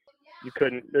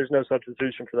there's no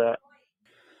substitution for that.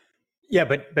 Yeah,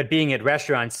 but being at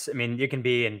restaurants, I mean, you can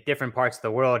be in different parts of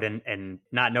the world and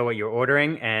not know what you're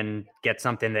ordering and get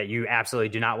something that you absolutely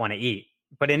do not want to eat.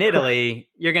 But in Italy,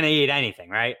 you're going to eat anything,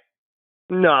 right?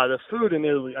 No, the food in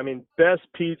Italy, I mean, best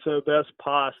pizza, best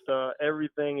pasta,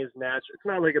 everything is natural. It's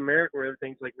not like America where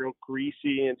everything's like real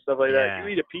greasy and stuff like that. You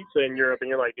eat a pizza in Europe and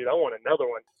you're like, dude, I want another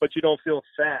one. But you don't feel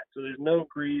fat. So there's no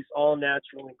grease, all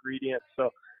natural ingredients. So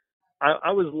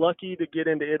I was lucky to get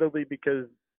into Italy because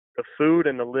the food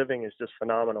and the living is just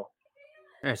phenomenal.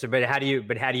 Yeah, so, but how do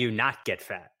you not get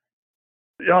fat?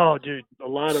 Oh, dude, a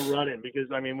lot of running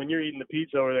because, I mean, when you're eating the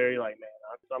pizza over there, you're like, man,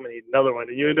 I'm going to eat another one.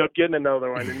 And you end up getting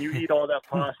another one, and you eat all that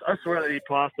pasta. I swear I eat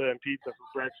pasta and pizza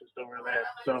for breakfast over there.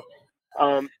 So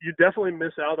you definitely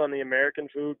miss out on the American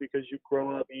food because you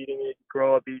grow up eating it. You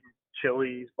grow up eating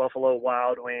Chili's, Buffalo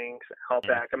Wild Wings,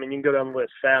 Outback. I mean, you can go down the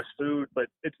list, fast food, but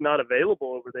it's not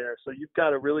available over there. So you've got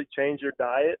to really change your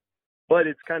diet. But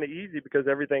it's kind of easy because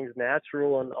everything's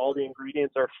natural and all the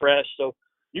ingredients are fresh. So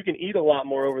you can eat a lot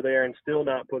more over there and still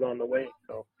not put on the weight.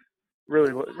 So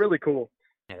really, really cool.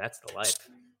 Yeah, that's the life.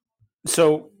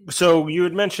 So you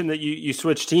had mentioned that you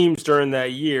switched teams during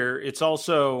that year. It's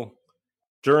also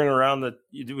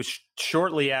it was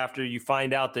shortly after you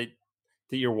find out that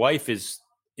your wife is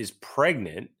is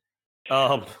pregnant.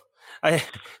 So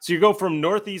you go from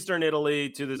northeastern Italy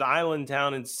to this island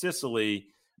town in Sicily.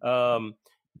 So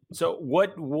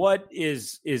what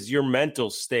is your mental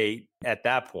state at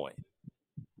that point?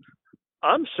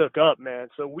 I'm shook up, man.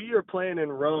 So we are playing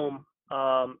in Rome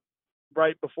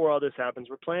right before all this happens.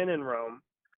 We're playing in Rome,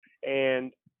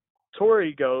 and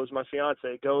Tori goes, my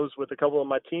fiance, goes with a couple of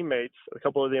my teammates, a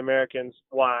couple of the Americans'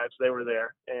 wives. They were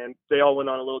there, and they all went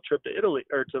on a little trip to Italy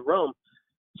or to Rome.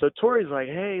 So Tori's like,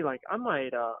 hey, like I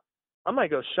might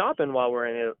go shopping while we're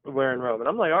in Rome, and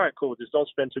I'm like, all right, cool, just don't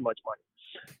spend too much money.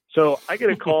 So I get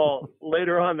a call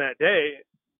later on that day.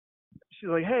 She's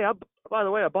like, hey, by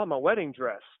the way, I bought my wedding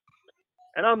dress,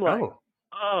 and I'm like,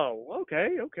 oh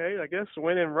okay, I guess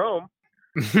when in Rome.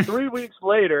 3 weeks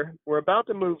later, we're about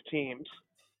to move teams.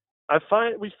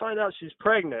 We find out she's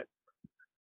pregnant.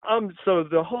 So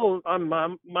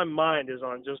my mind is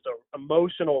on just an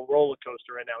emotional roller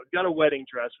coaster right now. We've got a wedding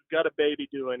dress, we've got a baby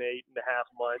due in 8.5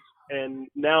 months, and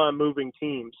now I'm moving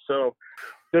teams. So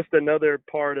just another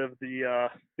part of the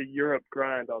Europe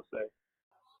grind, I'll say. All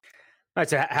right,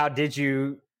 so how did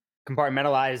you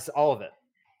compartmentalize all of it?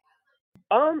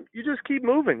 You just keep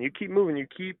moving.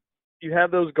 You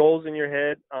have those goals in your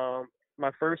head.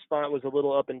 My first spot was a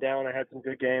little up and down. I had some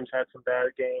good games, had some bad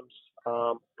games,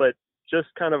 but just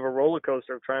kind of a roller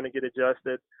coaster of trying to get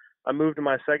adjusted. I moved to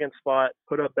my second spot,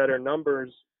 put up better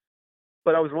numbers,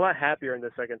 but I was a lot happier in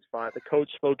the second spot. The coach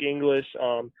spoke English.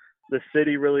 The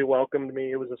city really welcomed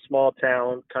me. It was a small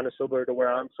town, kind of similar to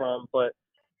where I'm from, but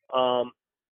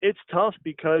it's tough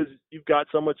because you've got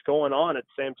so much going on at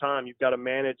the same time. You've got to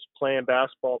manage playing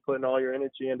basketball, putting all your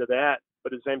energy into that.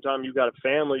 But at the same time, you've got a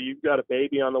family, you've got a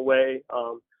baby on the way.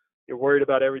 You're worried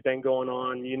about everything going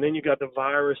on. And then you got the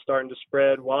virus starting to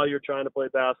spread while you're trying to play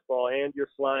basketball, and you're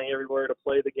flying everywhere to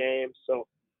play the game. So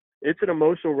it's an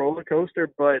emotional roller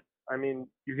coaster. But you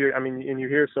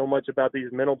hear so much about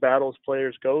these mental battles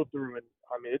players go through, and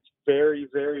it's very,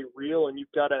 very real. And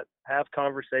you've got to have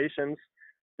conversations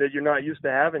that you're not used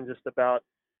to having, just about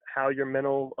how your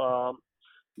mental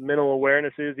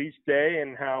awareness is each day,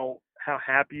 and how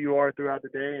happy you are throughout the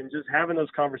day. And just having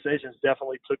those conversations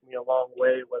definitely took me a long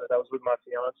way, whether that was with my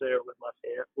fiance or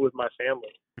with my family.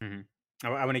 Mm-hmm.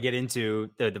 I want to get into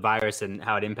the virus and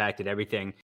how it impacted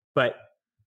everything. But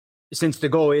since the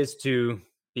goal is to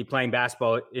be playing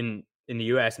basketball in the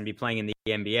U.S. and be playing in the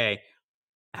NBA,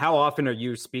 how often are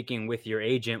you speaking with your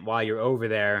agent while you're over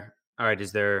there? All right,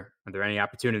 are there any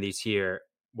opportunities here?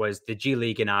 Was the G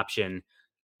League an option?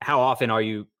 How often are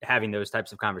you having those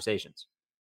types of conversations?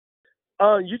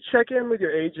 You check in with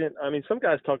your agent. Some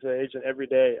guys talk to their agent every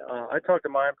day. I talk to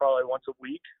mine probably once a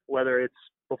week, whether it's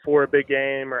before a big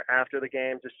game or after the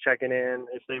game, just checking in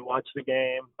if they watch the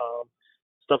game,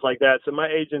 stuff like that. So my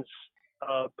agent's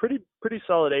pretty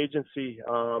solid agency,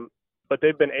 but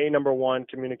they've been number one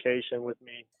communication with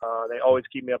me. They always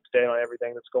keep me up to date on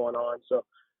everything that's going on. So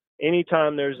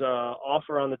anytime there's an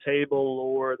offer on the table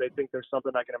or they think there's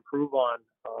something I can improve on,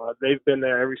 they've been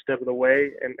there every step of the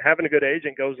way. And having a good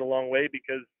agent goes a long way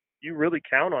because you really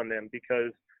count on them,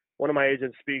 because one of my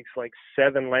agents speaks like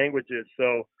 7 languages.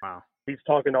 So wow. He's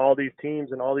talking to all these teams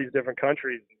in all these different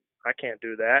countries. I can't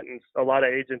do that. And a lot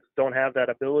of agents don't have that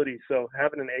ability. So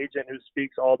having an agent who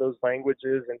speaks all those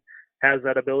languages and has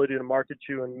that ability to market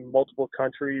you in multiple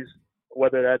countries,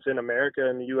 whether that's in America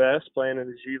and the U.S., playing in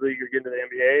the G League or getting to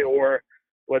the NBA, or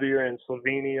whether you're in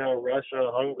Slovenia,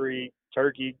 Russia, Hungary,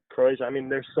 Turkey, Croatia.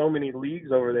 There's so many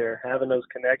leagues over there. Having those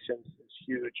connections is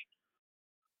huge.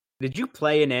 Did you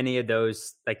play in any of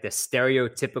those, like the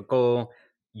stereotypical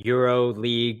Euro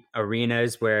League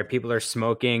arenas where people are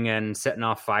smoking and setting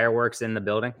off fireworks in the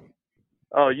building?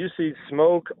 Oh, you see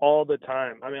smoke all the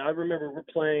time. I remember we're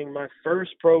playing my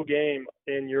first pro game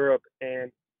in Europe,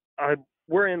 and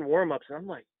we're in warm-ups, and I'm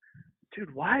like,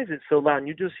 dude, why is it so loud? And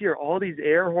you just hear all these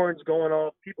air horns going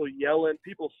off, people yelling,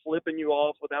 people flipping you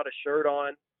off without a shirt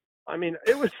on.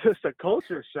 It was just a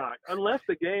culture shock. I left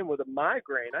the game with a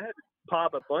migraine. I had to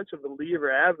pop a bunch of Aleve or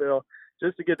Advil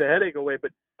just to get the headache away.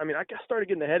 But, I started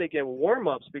getting the headache in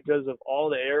warm-ups because of all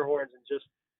the air horns and just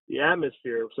the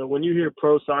atmosphere. So when you hear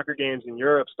pro soccer games in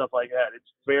Europe, stuff like that,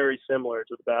 it's very similar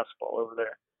to the basketball over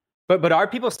there. But are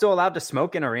people still allowed to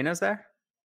smoke in arenas there?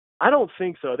 I don't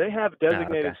think so. They have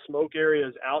designated smoke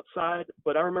areas outside,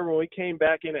 but I remember when we came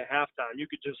back in at halftime, you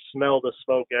could just smell the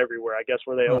smoke everywhere, I guess,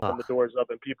 where they opened the doors up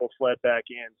and people fled back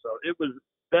in. So it was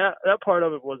that part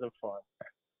of it wasn't fun.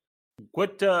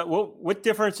 What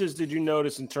differences did you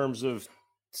notice in terms of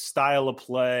style of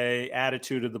play,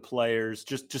 attitude of the players,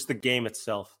 just the game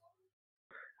itself?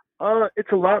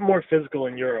 It's a lot more physical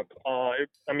in Europe.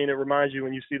 It reminds you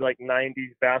when you see like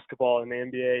 '90s basketball in the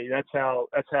NBA. That's how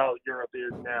Europe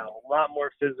is now. A lot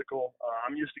more physical.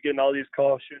 I'm used to getting all these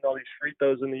calls, shooting all these free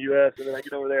throws in the U.S., and then I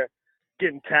get over there,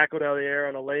 getting tackled out of the air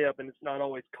on a layup, and it's not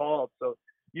always called. So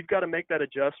you've got to make that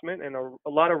adjustment, and a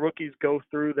lot of rookies go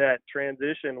through that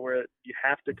transition where you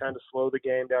have to kind of slow the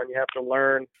game down. You have to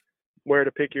learn where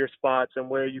to pick your spots and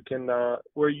where you can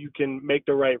make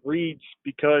the right reads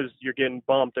because you're getting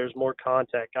bumped. There's more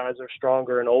contact. Guys are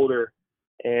stronger and older,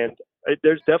 and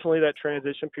there's definitely that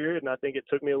transition period. And I think it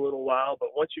took me a little while, but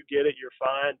once you get it, you're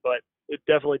fine. But it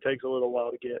definitely takes a little while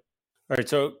to get. All right,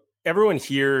 so everyone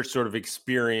here sort of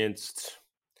experienced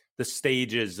the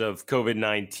stages of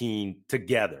COVID-19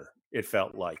 together. It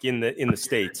felt like in the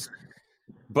States.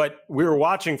 But we were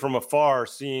watching from afar,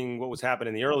 seeing what was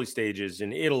happening in the early stages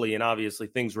in Italy, and obviously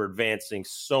things were advancing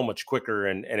so much quicker,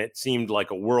 and it seemed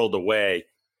like a world away,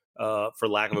 for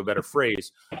lack of a better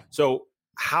phrase. So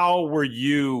how were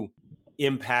you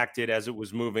impacted as it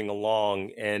was moving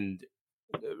along, and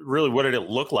really what did it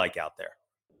look like out there?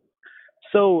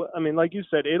 So, like you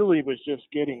said, Italy was just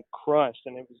getting crushed,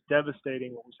 and it was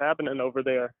devastating what was happening over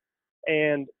there.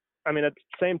 And at the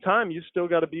same time, you still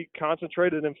got to be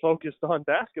concentrated and focused on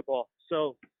basketball.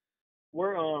 So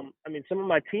we're, some of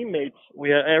my teammates,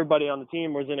 everybody on the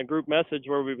team was in a group message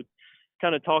where we would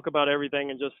kind of talk about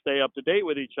everything and just stay up to date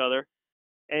with each other.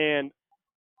 And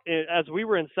as we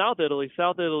were in South Italy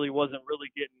wasn't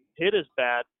really getting hit as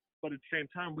bad, but at the same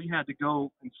time, we had to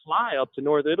go and fly up to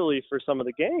North Italy for some of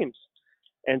the games.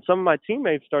 And some of my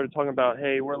teammates started talking about,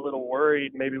 hey, we're a little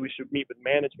worried. Maybe we should meet with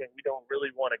management. We don't really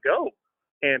want to go.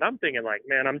 And I'm thinking like,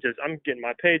 man, I'm getting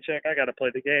my paycheck. I got to play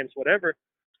the games, whatever.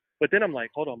 But then I'm like,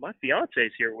 hold on, my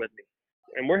fiance's here with me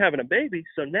and we're having a baby.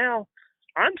 So now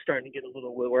I'm starting to get a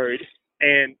little worried.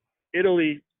 And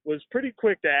Italy was pretty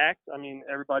quick to act.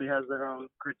 Everybody has their own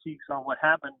critiques on what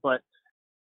happened, but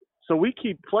so we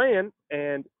keep playing.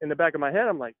 And in the back of my head,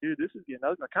 I'm like, dude, this is getting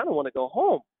ugly. I kind of want to go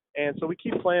home. And so we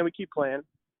keep playing.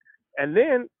 And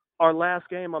then our last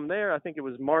game I'm there, I think it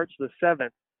was March the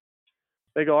 7th.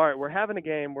 They go, all right, we're having a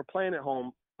game. We're playing at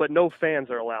home, but no fans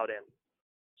are allowed in.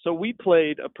 So we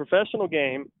played a professional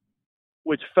game,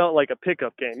 which felt like a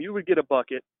pickup game. You would get a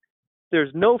bucket.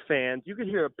 There's no fans. You could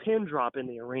hear a pin drop in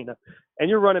the arena, and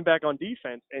you're running back on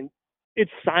defense, and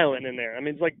it's silent in there.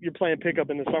 It's like you're playing pickup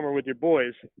in the summer with your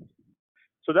boys.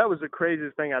 So that was the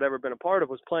craziest thing I'd ever been a part of,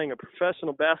 was playing a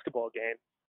professional basketball game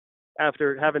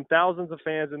after having thousands of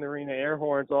fans in the arena, air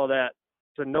horns, all that,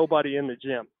 to nobody in the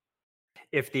gym.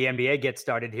 If the NBA gets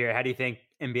started here, how do you think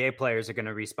NBA players are going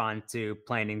to respond to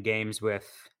playing in games with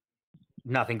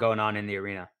nothing going on in the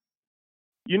arena?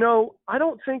 I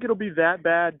don't think it'll be that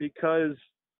bad because,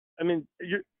 at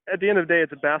the end of the day,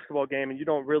 it's a basketball game and you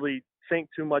don't really think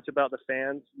too much about the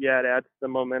fans. Yeah, it adds the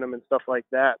momentum and stuff like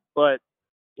that. But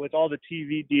with all the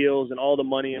TV deals and all the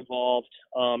money involved,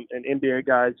 and NBA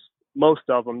guys, most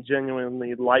of them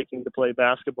genuinely liking to play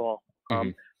basketball,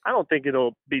 I don't think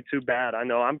it'll be too bad. I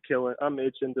know I'm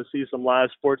itching to see some live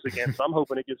sports again, so I'm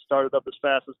hoping it gets started up as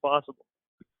fast as possible.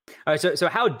 All right, so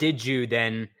how did you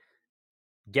then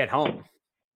get home?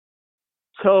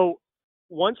 So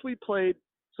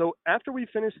after we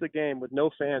finished the game with no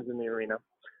fans in the arena,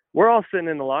 we're all sitting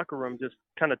in the locker room just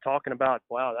kind of talking about,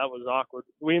 wow, that was awkward.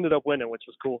 We ended up winning, which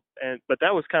was cool, but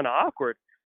that was kind of awkward.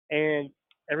 And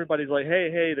everybody's like,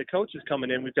 hey, the coach is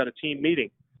coming in. We've got a team meeting.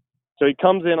 So he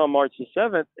comes in on March the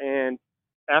 7th, and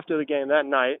after the game that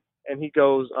night, and he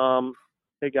goes,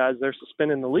 hey, guys, they're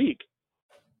suspending the league.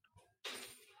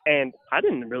 And I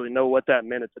didn't really know what that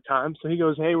meant at the time. So he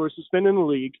goes, hey, we're suspending the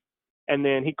league. And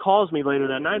then he calls me later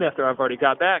that night after I've already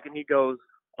got back, and he goes,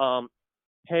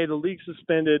 hey, the league's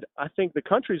suspended. I think the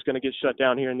country's going to get shut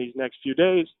down here in these next few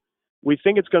days. We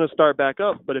think it's going to start back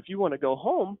up, but if you want to go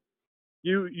home,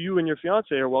 you and your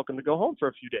fiance are welcome to go home for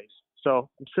a few days. So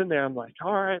I'm sitting there. I'm like,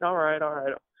 all right.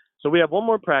 So we have one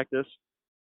more practice.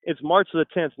 It's March the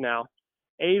 10th now,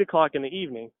 8:00 in the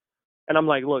evening. And I'm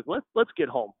like, look, let's get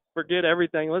home. Forget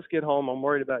everything. Let's get home. I'm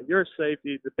worried about your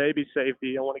safety, the baby's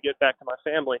safety. I want to get back to my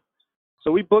family. So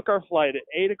we book our flight at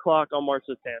 8:00 on March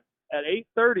the 10th. At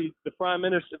 8:30, the Prime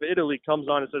Minister of Italy comes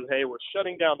on and says, hey, we're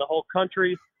shutting down the whole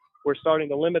country. We're starting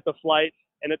to limit the flights.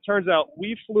 And it turns out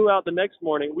we flew out the next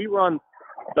morning. We were on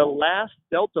the last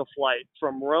Delta flight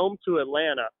from Rome to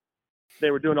Atlanta.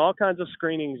 They were doing all kinds of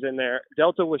screenings in there.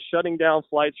 Delta was shutting down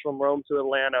flights from Rome to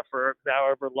Atlanta for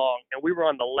however long, and we were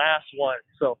on the last one.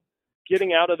 So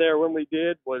getting out of there when we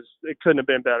did it couldn't have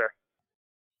been better.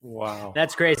 Wow.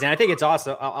 That's crazy. And I think it's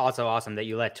also awesome that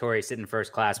you let Tori sit in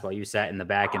first class while you sat in the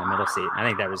back in the middle seat. I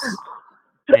think that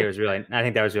was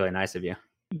really nice of you.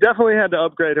 Definitely had to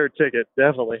upgrade her ticket.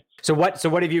 Definitely. So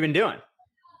what have you been doing?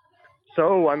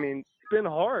 So, I mean, it's been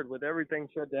hard with everything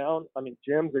shut down. I mean,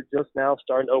 gyms are just now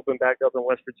starting to open back up in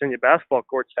West Virginia. Basketball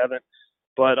courts haven't.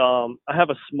 But I have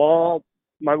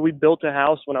we built a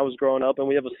house when I was growing up, and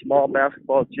we have a small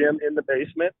basketball gym in the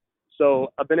basement.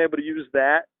 So I've been able to use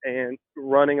that and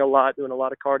running a lot, doing a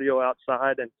lot of cardio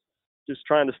outside, and just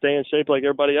trying to stay in shape like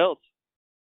everybody else.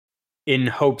 In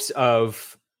hopes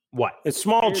of what? A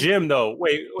small gym, though.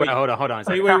 Wait. Hold on.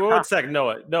 Wait, 1 second,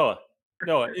 Noah.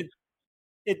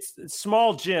 It's a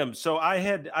small gym. So I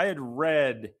had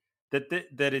read that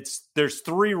there's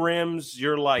 3 rims.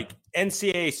 You're like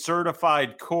NCAA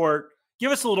certified court.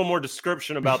 Give us a little more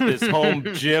description about this home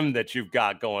gym that you've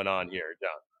got going on here,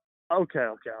 John. Okay.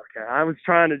 I was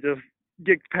trying to just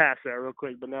get past that real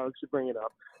quick, but now let's bring it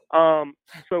up.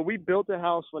 So we built a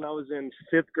house when I was in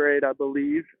 5th grade, I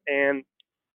believe, and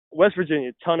West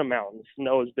Virginia, ton of mountains.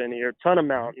 Noah's been here, ton of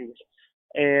mountains.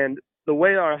 And the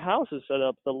way our house is set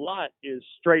up, the lot is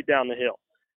straight down the hill.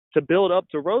 To build up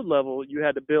to road level, you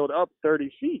had to build up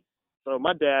 30 feet. So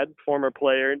my dad, former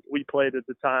player, we played at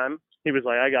the time, he was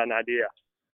like, I got an idea.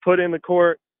 Put in the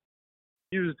court,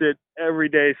 used it every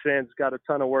day since, got a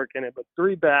ton of work in it, but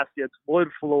 3 baskets, wood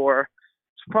floor.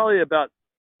 It's probably about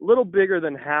a little bigger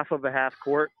than half of a half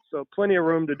court. So plenty of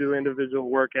room to do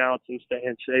individual workouts and stay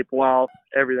in shape while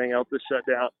everything else is shut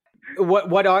down.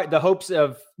 What are the hopes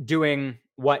of doing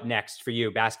what next for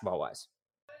you basketball wise?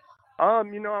 I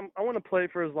want to play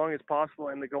for as long as possible,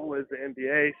 and the goal is the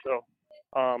NBA. So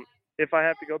if I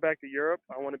have to go back to Europe,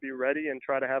 I want to be ready and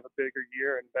try to have a bigger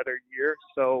year and better year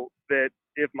so that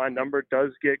if my number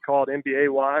does get called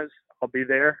NBA-wise, I'll be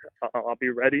there. I'll be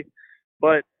ready.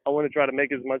 But I want to try to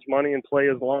make as much money and play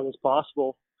as long as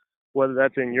possible, whether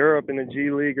that's in Europe, in the G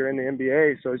League, or in the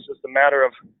NBA. So it's just a matter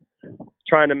of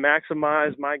trying to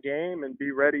maximize my game and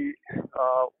be ready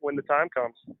when the time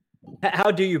comes. How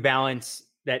do you balance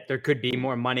that there could be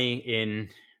more money in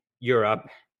Europe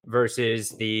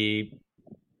versus the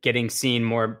getting seen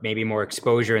more, maybe more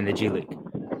exposure in the G League?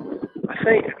 I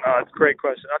think it's a great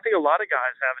question. I think a lot of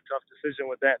guys have a tough decision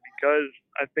with that because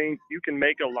I think you can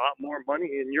make a lot more money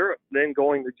in Europe than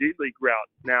going the G League route.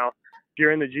 Now, if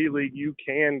you're in the G League, you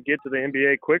can get to the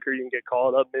NBA quicker. You can get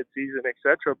called up mid-season,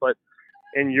 etc. But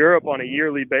in Europe, on a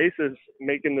yearly basis,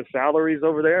 making the salaries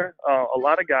over there, a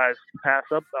lot of guys pass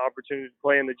up the opportunity to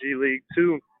play in the G League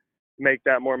to make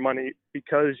that more money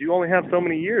because you only have so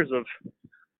many years of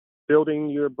building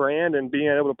your brand and being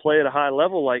able to play at a high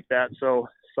level like that. So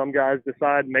some guys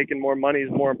decide making more money is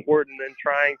more important than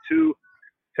trying to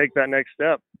take that next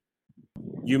step.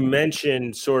 You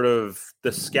mentioned sort of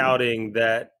the scouting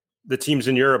that the teams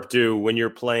in Europe do when you're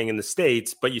playing in the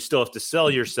States, but you still have to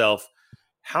sell yourself.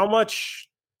 How much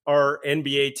are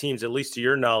NBA teams, at least to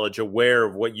your knowledge, aware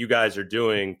of what you guys are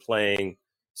doing playing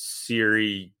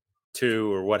Serie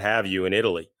 2 or what have you in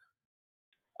Italy?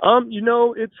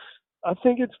 I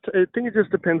think it just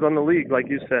depends on the league, like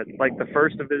you said. Like the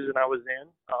first division I was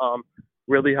in,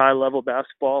 really high level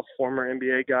basketball, former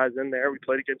NBA guys in there. We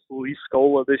played against Luis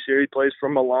Scola this year. He plays for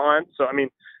Milan. So I mean,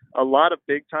 a lot of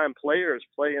big time players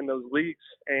play in those leagues.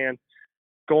 And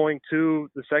going to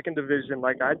the second division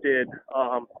like I did,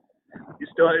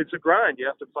 it's a grind. You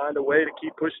have to find a way to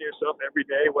keep pushing yourself every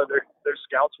day, whether there's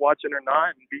scouts watching or not,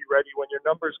 and be ready when your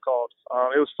number's called.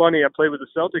 It was funny. I played with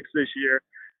the Celtics this year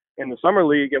in the summer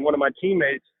league, and one of my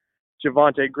teammates,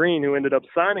 Javonte Green, who ended up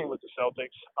signing with the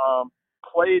Celtics,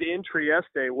 played in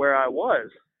Trieste where I was.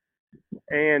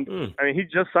 And I mean, he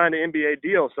just signed an NBA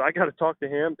deal, so I got to talk to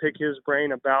him, pick his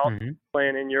brain about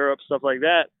playing in Europe, stuff like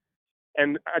that.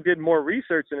 And I did more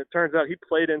research, and it turns out he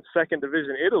played in second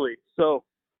division Italy. So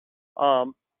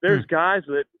there's guys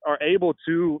that are able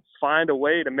to find a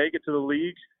way to make it to the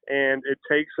league, and it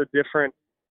takes a different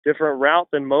route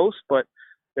than most, but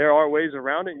there are ways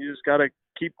around it. You just got to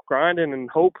keep grinding and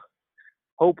hope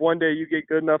one day you get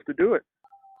good enough to do it.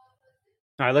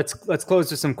 All right, let's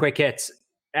close with some quick hits.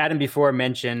 Adam before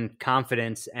mentioned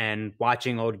confidence and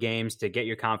watching old games to get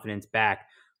your confidence back.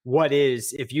 What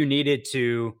is, if you needed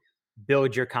to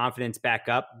build your confidence back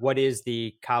up, what is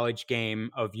the college game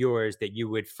of yours that you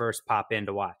would first pop in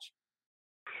to watch?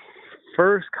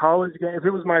 First college game, if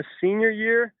it was my senior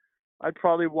year, I'd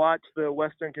probably watch the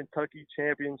Western Kentucky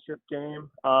championship game,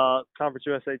 Conference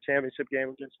USA championship game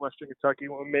against Western Kentucky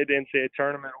when we made the NCAA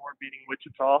tournament or beating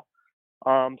Wichita.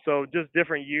 So just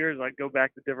different years, I'd go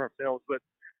back to different films, but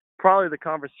probably the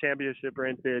conference championship or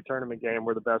NCAA tournament game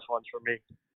were the best ones for me.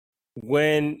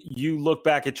 When you look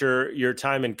back at your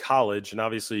time in college, and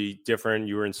obviously different,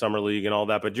 you were in summer league and all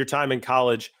that, but your time in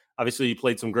college, obviously you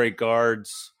played some great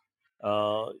guards.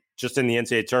 Just in the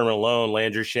NCAA tournament alone,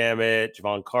 Landry Shamet,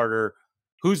 Javon Carter.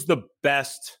 Who's the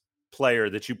best player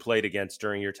that you played against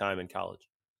during your time in college?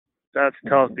 That's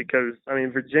tough because,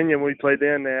 Virginia, when we played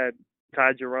then, they had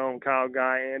Ty Jerome, Kyle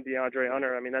Guy, and DeAndre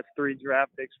Hunter. That's 3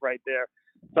 draft picks right there.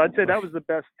 So I'd say that was the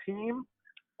best team.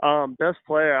 Best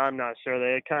player, I'm not sure.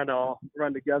 They kind of all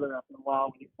run together after a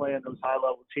while when you play in those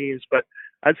high-level teams. But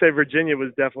I'd say Virginia was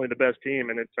definitely the best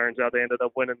team, and it turns out they ended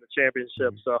up winning the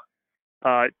championship. So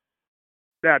I'd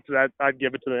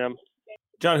give it to them.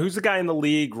 John, who's the guy in the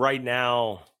league right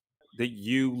now that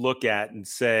you look at and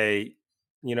say,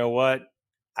 you know what,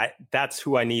 that's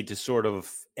who I need to sort of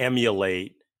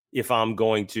emulate if I'm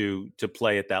going to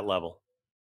play at that level?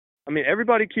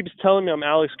 Everybody keeps telling me I'm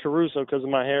Alex Caruso because of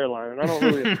my hairline, and I don't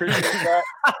really appreciate that.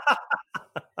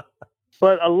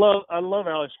 But I love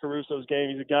Alex Caruso's game.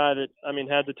 He's a guy that,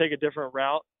 had to take a different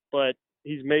route, but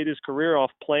he's made his career off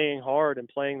playing hard and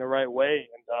playing the right way,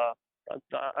 and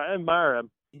I admire him.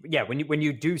 Yeah, when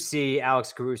you do see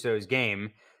Alex Caruso's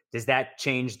game, does that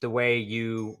change the way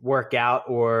you work out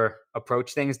or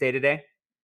approach things day to day?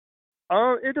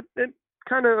 It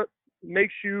kind of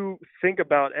makes you think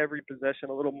about every possession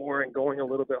a little more and going a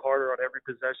little bit harder on every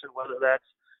possession, whether that's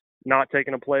not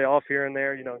taking a play off here and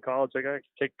there. In college, I got to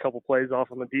take a couple plays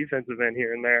off on the defensive end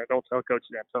here and there. Don't tell Coach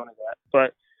D'Antoni that.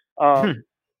 But,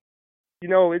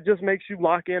 it just makes you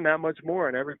lock in that much more,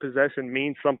 and every possession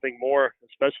means something more,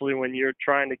 especially when you're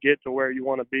trying to get to where you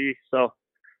want to be. So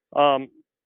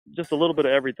just a little bit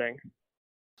of everything.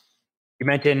 You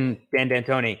mentioned Dan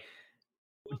D'Antoni.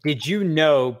 Did you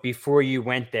know before you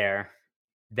went there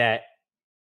that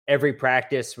every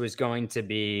practice was going to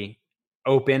be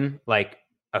open, like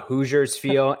a Hoosiers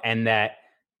feel, and that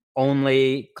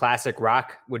only classic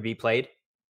rock would be played?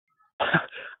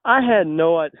 I had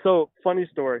no idea. So, funny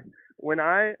story. When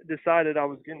I decided I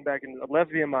was getting back into, I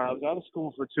left VMI, I was out of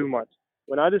school for 2 months.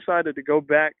 When I decided to go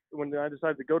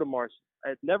to Marshall, I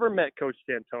had never met Coach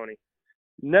D'Antoni,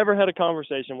 never had a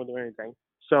conversation with him or anything.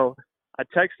 So I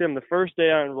texted him the first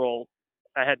day I enrolled.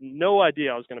 I had no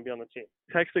idea I was going to be on the team.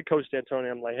 Texted Coach D'Antoni.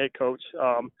 I'm like, hey, Coach,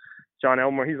 John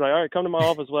Elmore. He's like, all right, come to my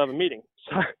office. We'll have a meeting.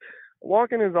 So I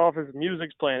walk in his office.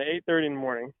 Music's playing at 8:30 in the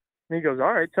morning. And he goes,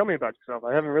 all right, tell me about yourself.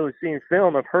 I haven't really seen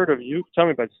film. I've heard of you. Tell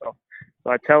me about yourself.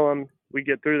 So I tell him, we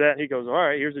get through that. He goes, all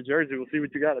right, here's a jersey. We'll see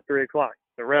what you got at 3 o'clock.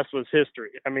 The rest was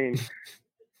history.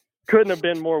 Couldn't have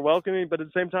been more welcoming, but at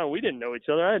the same time, we didn't know each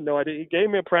other. I had no idea. He gave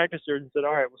me a practice jersey and said,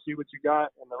 all right, we'll see what you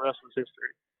got, and the rest was history.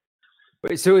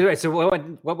 So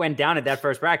what went down at that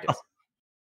first practice?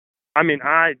 I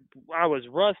was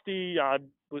rusty. I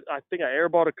think I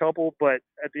airballed a couple, but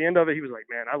at the end of it, he was like,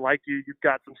 man, I like you. You've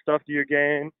got some stuff to your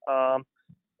game.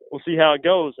 We'll see how it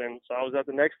goes. And so I was at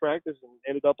the next practice and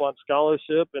ended up on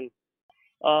scholarship, and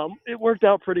it worked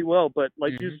out pretty well. But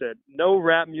like you said, no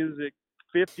rap music,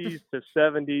 50s to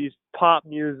 70s, pop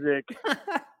music.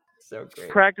 So great.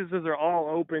 Practices are all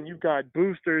open. You've got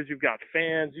boosters, you've got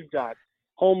fans, you've got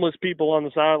homeless people on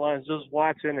the sidelines just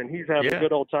watching, and he's having a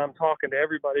good old time talking to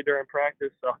everybody during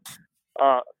practice.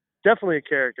 So definitely a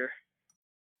character.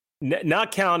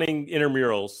 Not counting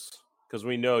intramurals, because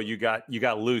we know you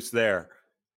got loose there.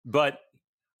 But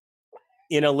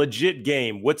in a legit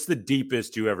game, what's the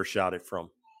deepest you ever shot it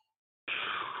from?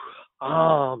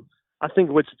 I think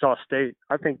Wichita State.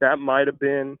 I think that might have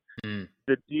been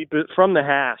the deepest from the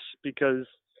hash, because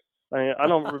I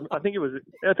think it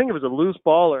was a loose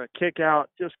ball or a kick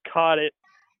out. Just caught it.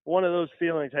 One of those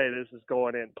feelings. Hey, this is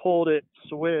going in. Pulled it,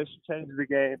 swish, changed the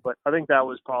game. But I think that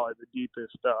was probably the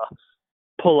deepest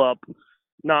pull up,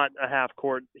 not a half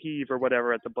court heave or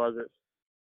whatever at the buzzer.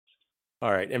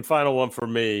 All right, and final one for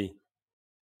me.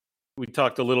 We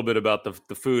talked a little bit about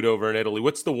the food over in Italy.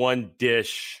 What's the one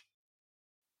dish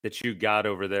that you got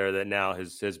over there that now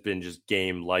has been just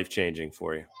game life-changing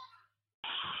for you?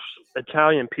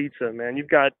 Italian pizza, man. You've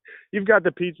got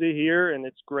the pizza here and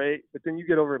it's great, but then you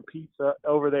get over pizza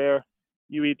over there,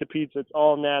 you eat the pizza, it's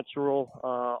all natural,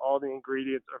 all the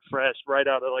ingredients are fresh right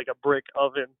out of like a brick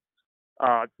oven.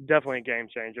 Definitely a game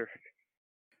changer.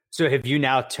 So have you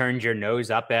now turned your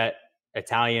nose up at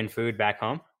Italian food back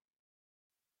home?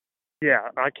 Yeah,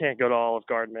 I can't go to Olive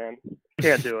Garden, man.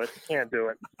 Can't do it. Can't do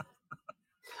it.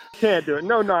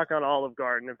 No knock on Olive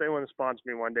Garden. If they want to sponsor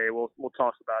me one day, we'll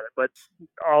talk about it. But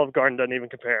Olive Garden doesn't even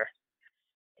compare.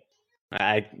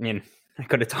 I mean, I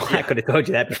could have told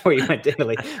you that before you went to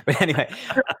Italy. But anyway,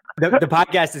 the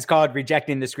podcast is called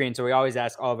Rejecting the Screen. So we always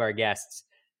ask all of our guests,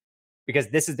 because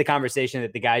this is the conversation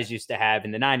that the guys used to have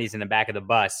in the 90s in the back of the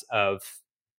bus of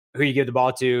who you give the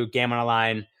ball to, game on a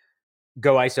line,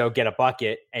 go ISO, get a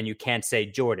bucket, and you can't say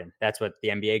Jordan. That's what the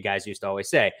NBA guys used to always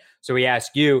say. So we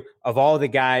ask you, of all the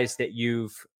guys that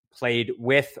you've played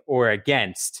with or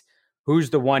against, who's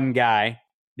the one guy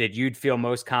that you'd feel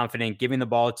most confident giving the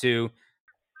ball to,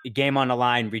 game on the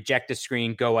line, reject a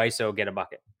screen, go ISO, get a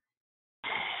bucket?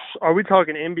 Are we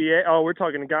talking NBA? Oh, we're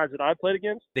talking the guys that I played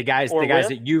against? The guys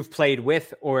that you've played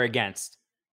with or against.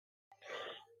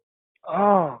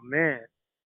 Oh, man.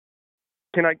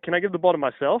 Can I give the ball to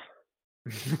myself?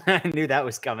 I knew that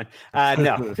was coming.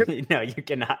 No, no, you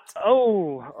cannot.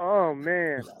 Oh,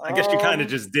 man. I guess you kind of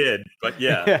just did, but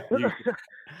yeah.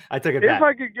 I took it if back. If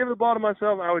I could give the ball to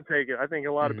myself, I would take it. I think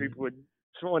a lot of people would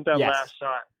want that last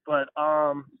shot. But,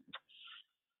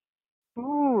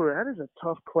 that is a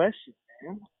tough question,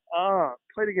 man.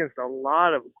 Played against a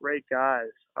lot of great guys.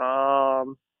 I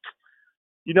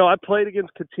played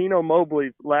against Cuttino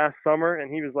Mobley last summer,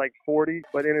 and he was like 40,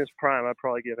 but in his prime, I'd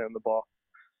probably give him the ball.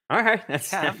 All right,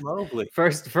 that's Mobley.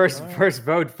 First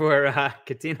vote for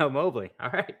Cuttino Mobley. All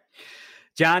right,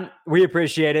 John, we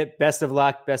appreciate it. Best of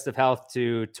luck, best of health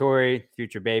to Tori,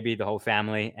 future baby, the whole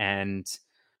family, and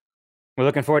we're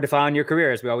looking forward to following your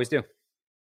career as we always do.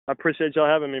 I appreciate y'all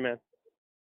having me, man.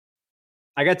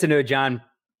 I got to know John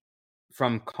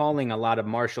from calling a lot of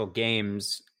Marshall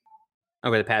games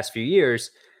over the past few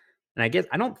years, and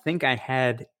I don't think I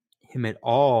had him at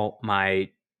all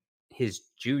his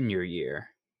junior year.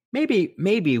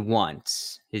 Maybe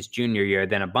once his junior year,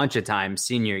 then a bunch of times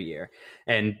senior year,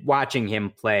 and watching him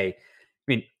play. I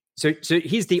mean, so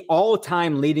he's the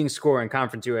all-time leading scorer in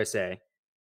Conference USA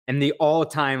and the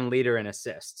all-time leader in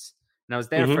assists. And I was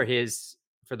there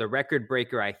for the record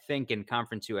breaker, I think, in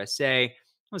Conference USA.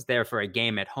 I was there for a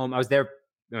game at home. I was there,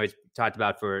 we talked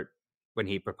about for when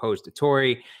he proposed to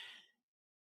Tori. I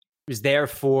was there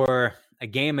for a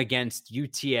game against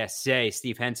UTSA.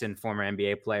 Steve Henson, former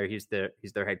NBA player, he's their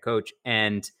head coach,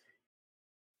 and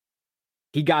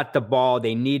he got the ball.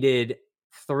 They needed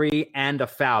 3 and a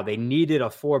foul. They needed a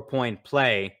 4-point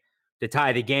play to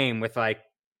tie the game with like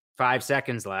 5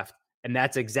 seconds left, and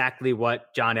that's exactly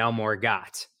what John Elmore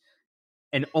got.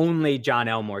 And only John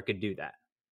Elmore could do that.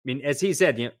 I mean, as he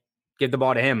said, give the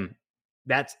ball to him.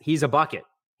 He's a bucket.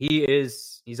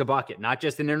 He's a bucket, not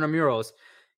just in intramurals.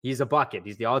 He's a bucket.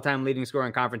 He's the all-time leading scorer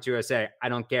in Conference USA. I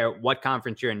don't care what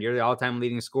conference you're in. You're the all-time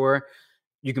leading scorer.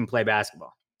 You can play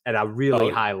basketball at a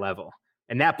really high level.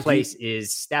 And that place,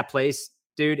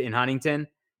 dude, in Huntington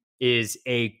is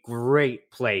a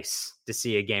great place to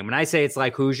see a game. When I say it's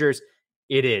like Hoosiers,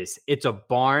 it is. It's a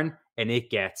barn, and it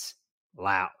gets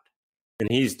loud. And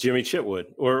he's Jimmy Chitwood,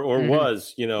 or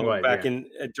was, back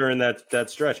during that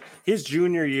stretch. His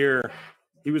junior year,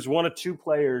 he was one of 2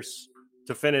 players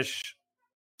to finish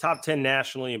top 10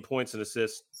 nationally in points and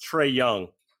assists. Trae Young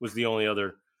was the only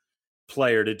other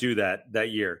player to do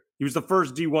that year. He was the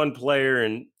first D1 player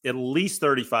in at least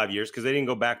 35 years, because they didn't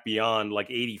go back beyond like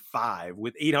 85,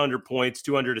 with 800 points,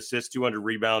 200 assists, 200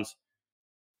 rebounds.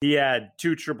 He had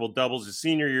 2 triple-doubles. His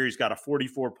senior year, he's got a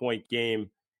 44-point game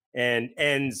and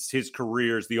ends his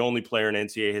career as the only player in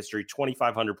NCAA history,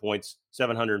 2,500 points,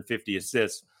 750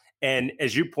 assists. And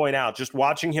as you point out, just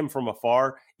watching him from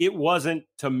afar, it wasn't,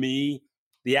 to me,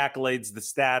 the accolades, the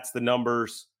stats, the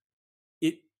numbers.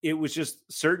 It was just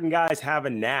certain guys have a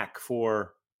knack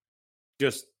for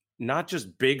just not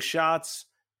just big shots,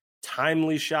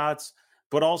 timely shots,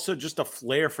 but also just a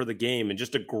flair for the game and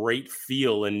just a great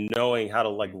feel and knowing how to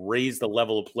like raise the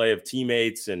level of play of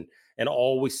teammates and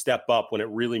always step up when it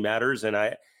really matters. And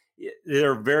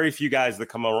there are very few guys that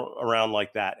come around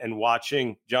like that. And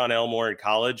watching John Elmore in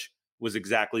college was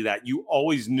exactly that. You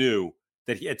always knew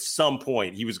that at some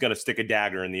point he was going to stick a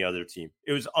dagger in the other team.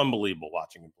 It was unbelievable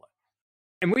watching him play.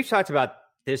 And we've talked about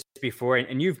this before,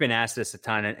 and you've been asked this a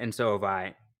ton, and so have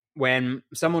I. When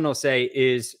someone will say,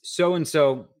 is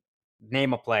so-and-so,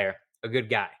 name a player, a good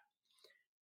guy?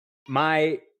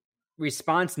 My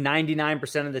response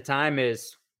 99% of the time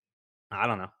is, I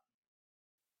don't know.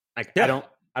 I don't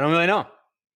really know.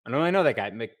 I don't really know that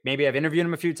guy. Maybe I've interviewed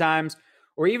him a few times,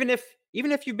 or even if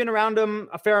you've been around him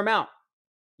a fair amount,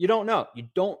 you don't know. You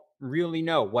don't really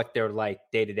know what they're like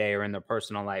day to day or in their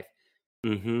personal life.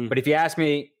 Mm-hmm. But if you ask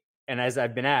me, and as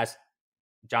I've been asked,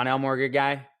 John Elmore, good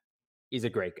guy, he's a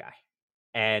great guy,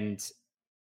 and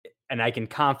I can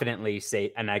confidently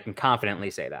say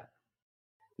that.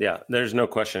 Yeah, there's no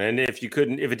question. And if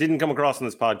it didn't come across in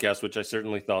this podcast, which I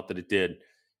certainly thought that it did,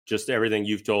 just everything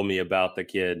you've told me about the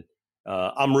kid,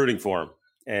 I'm rooting for him,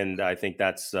 and I think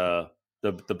that's the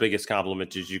biggest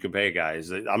compliment you can pay a guy is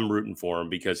that I'm rooting for him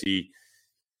because he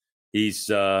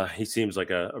seems like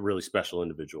a really special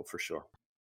individual for sure.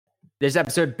 This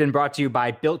episode has been brought to you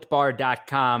by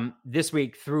BuiltBar.com. This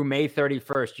week through May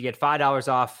 31st, you get $5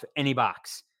 off any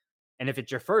box. And if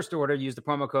it's your first order, use the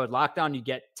promo code LOCKEDON, you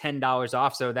get $10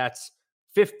 off. So that's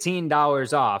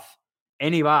 $15 off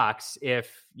any box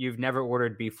if you've never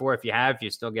ordered before. If you have, you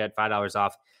still get $5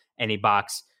 off any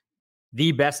box.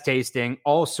 The best tasting,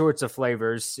 all sorts of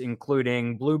flavors,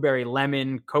 including blueberry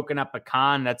lemon, coconut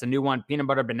pecan. That's a new one. Peanut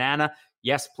butter banana.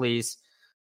 Yes, please.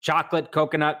 Chocolate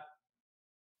coconut.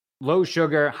 Low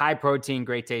sugar, high protein,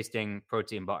 great tasting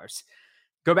protein bars.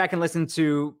 Go back and listen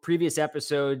to previous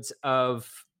episodes of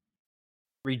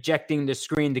Rejecting the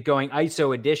Screen, the Going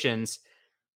ISO editions,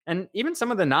 and even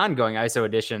some of the non-Going ISO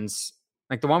editions,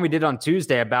 like the one we did on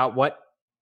Tuesday about what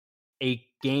a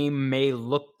game may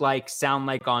look like, sound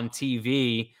like on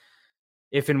TV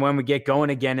if and when we get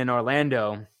going again in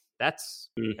Orlando. That's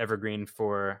evergreen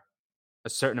for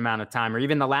a certain amount of time. Or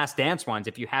even the Last Dance ones.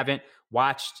 If you haven't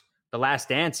watched The Last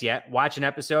Dance yet, watch an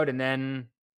episode and then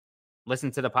listen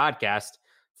to the podcast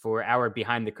for our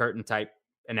behind the curtain type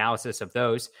analysis of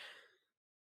those.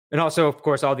 And also, of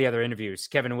course, all the other interviews: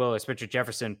 Kevin Willis, Richard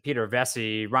Jefferson, Peter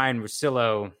Vesey, Ryan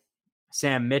Russillo,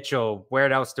 Sam Mitchell. Where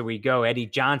else do we go? Eddie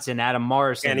Johnson, Adam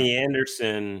Morrison, Kenny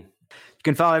Anderson. You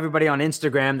can follow everybody on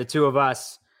Instagram, the two of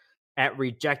us, at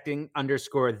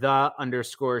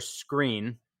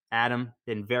rejecting_the_screen. Adam,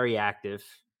 been very active,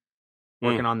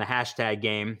 working on the hashtag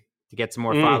game to get some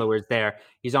more followers there.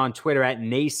 He's on Twitter at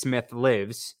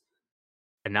NaismithLives.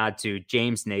 A nod to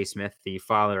James Naismith, the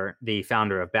founder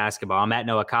of basketball. I'm at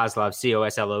Noah Kozlov,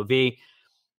 COSLOV.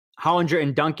 Hollinger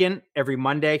and Duncan every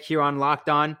Monday here on Locked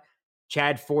On.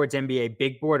 Chad Ford's NBA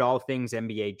Big Board, all things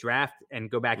NBA draft. And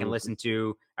go back and listen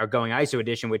to our Going ISO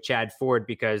edition with Chad Ford,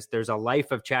 because there's a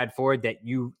life of Chad Ford that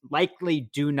you likely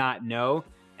do not know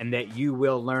and that you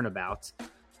will learn about.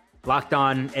 Locked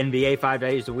On NBA 5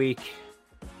 days a week.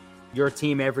 Your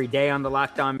team every day on the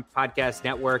Locked On Podcast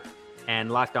Network.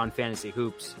 And Locked On Fantasy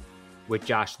Hoops with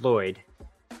Josh Lloyd.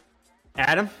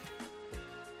 Adam,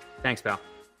 thanks, pal.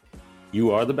 You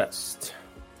are the best.